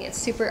energizing. It's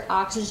super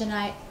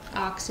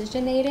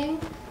oxygenating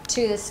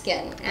to the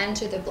skin and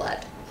to the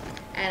blood.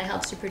 and it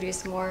helps you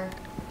produce more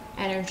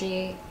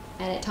energy,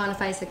 and it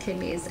tonifies the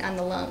kidneys and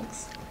the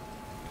lungs.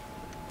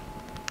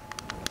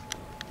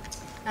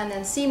 And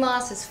then sea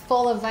moss is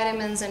full of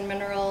vitamins and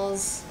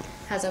minerals,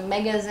 has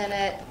omegas in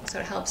it, so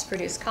it helps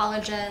produce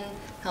collagen,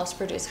 helps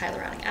produce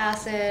hyaluronic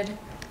acid,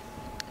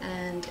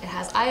 and it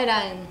has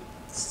iodine,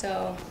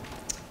 so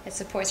it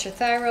supports your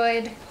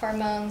thyroid,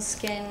 hormones,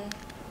 skin,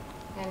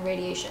 and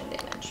radiation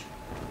damage.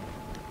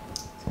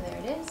 So there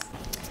it is.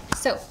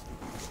 So,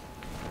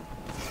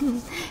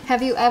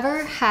 have you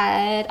ever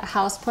had a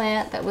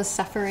houseplant that was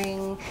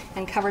suffering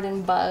and covered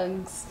in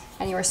bugs,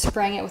 and you were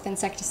spraying it with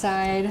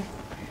insecticide?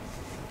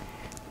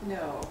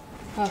 No.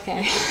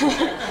 Okay.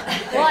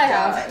 Well, I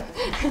have.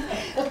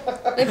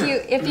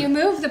 If you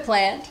move the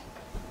plant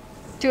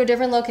to a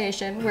different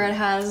location where it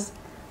has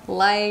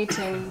light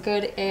and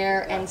good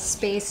air and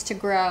space to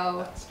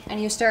grow,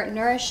 and you start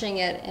nourishing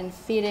it and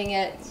feeding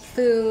it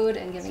food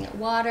and giving it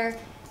water,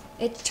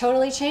 it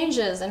totally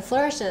changes and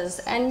flourishes,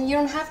 and you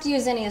don't have to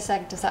use any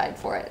insecticide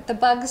for it. The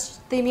bugs,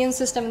 the immune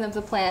system of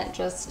the plant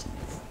just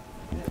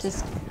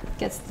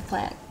gets the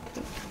plant,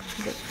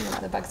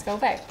 the bugs go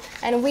away.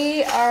 And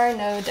we are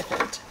no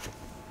different.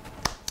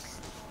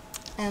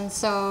 And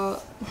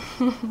so,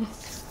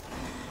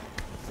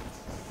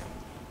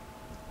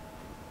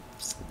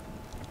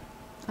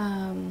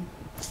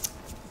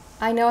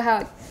 I know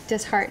how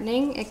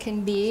disheartening it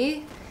can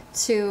be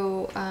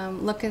to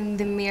look in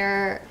the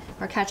mirror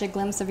or catch a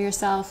glimpse of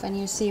yourself and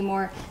you see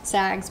more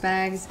sags,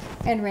 bags,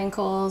 and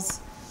wrinkles.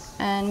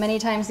 And many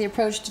times the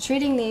approach to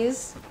treating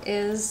these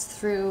is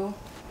through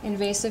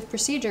invasive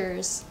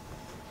procedures.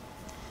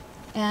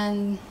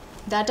 And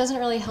that doesn't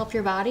really help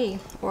your body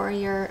or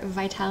your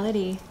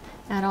vitality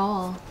at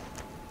all.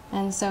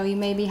 And so you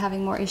may be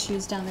having more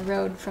issues down the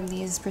road from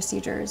these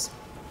procedures.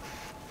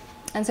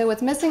 And so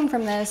what's missing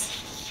from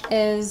this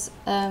is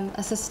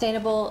a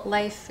sustainable,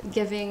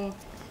 life-giving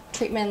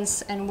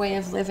treatments and way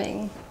of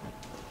living.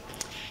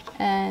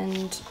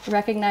 And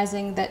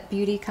recognizing that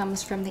beauty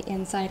comes from the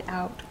inside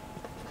out.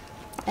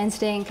 And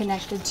staying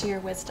connected to your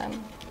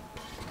wisdom.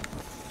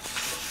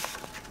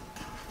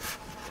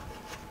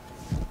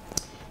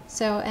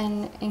 So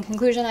in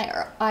conclusion,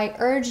 I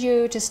urge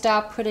you to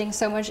stop putting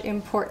so much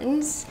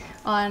importance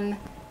on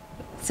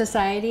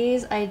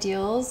society's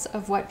ideals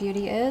of what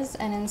beauty is,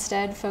 and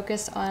instead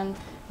focus on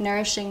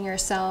nourishing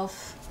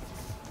yourself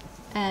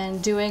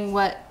and doing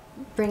what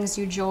brings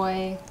you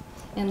joy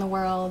in the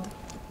world.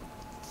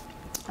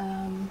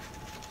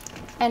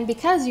 And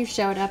because you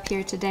showed up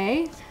here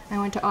today, I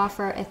want to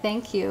offer a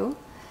thank you.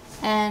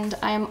 And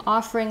I'm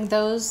offering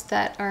those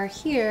that are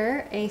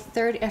here a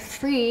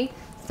free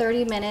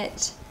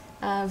 30-minute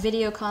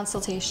video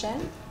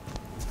consultation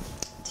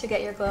to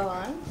get your glow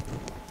on.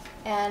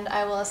 And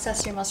I will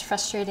assess your most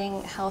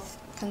frustrating health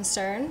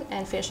concern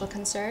and facial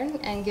concern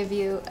and give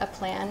you a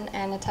plan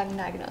and a time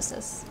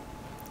diagnosis.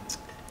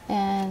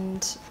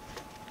 And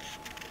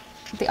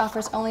the offer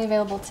is only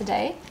available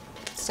today,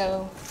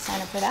 so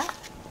sign up for that.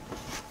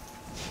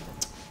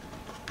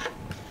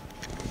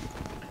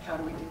 How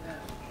do we do that?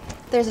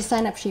 There's a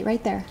sign-up sheet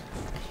right there.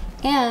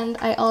 And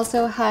I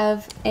also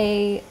have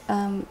a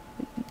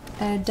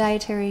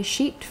dietary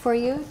sheet for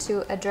you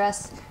to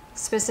address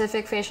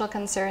specific facial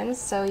concerns.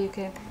 So you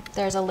can,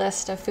 there's a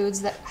list of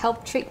foods that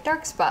help treat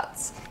dark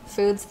spots,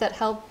 foods that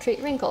help treat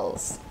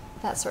wrinkles,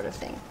 that sort of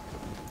thing.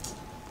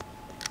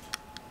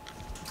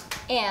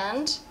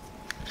 And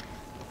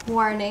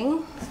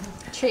warning,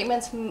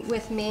 treatments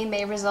with me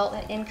may result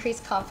in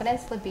increased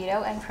confidence,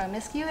 libido, and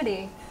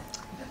promiscuity.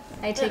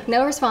 I take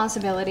no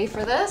responsibility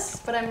for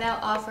this, but I'm now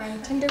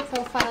offering Tinder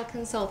profile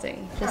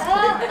consulting. Just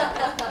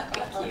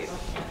kidding.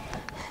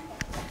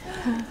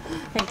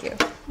 Thank you.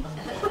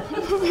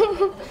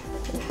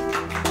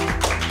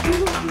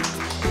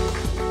 Thank you.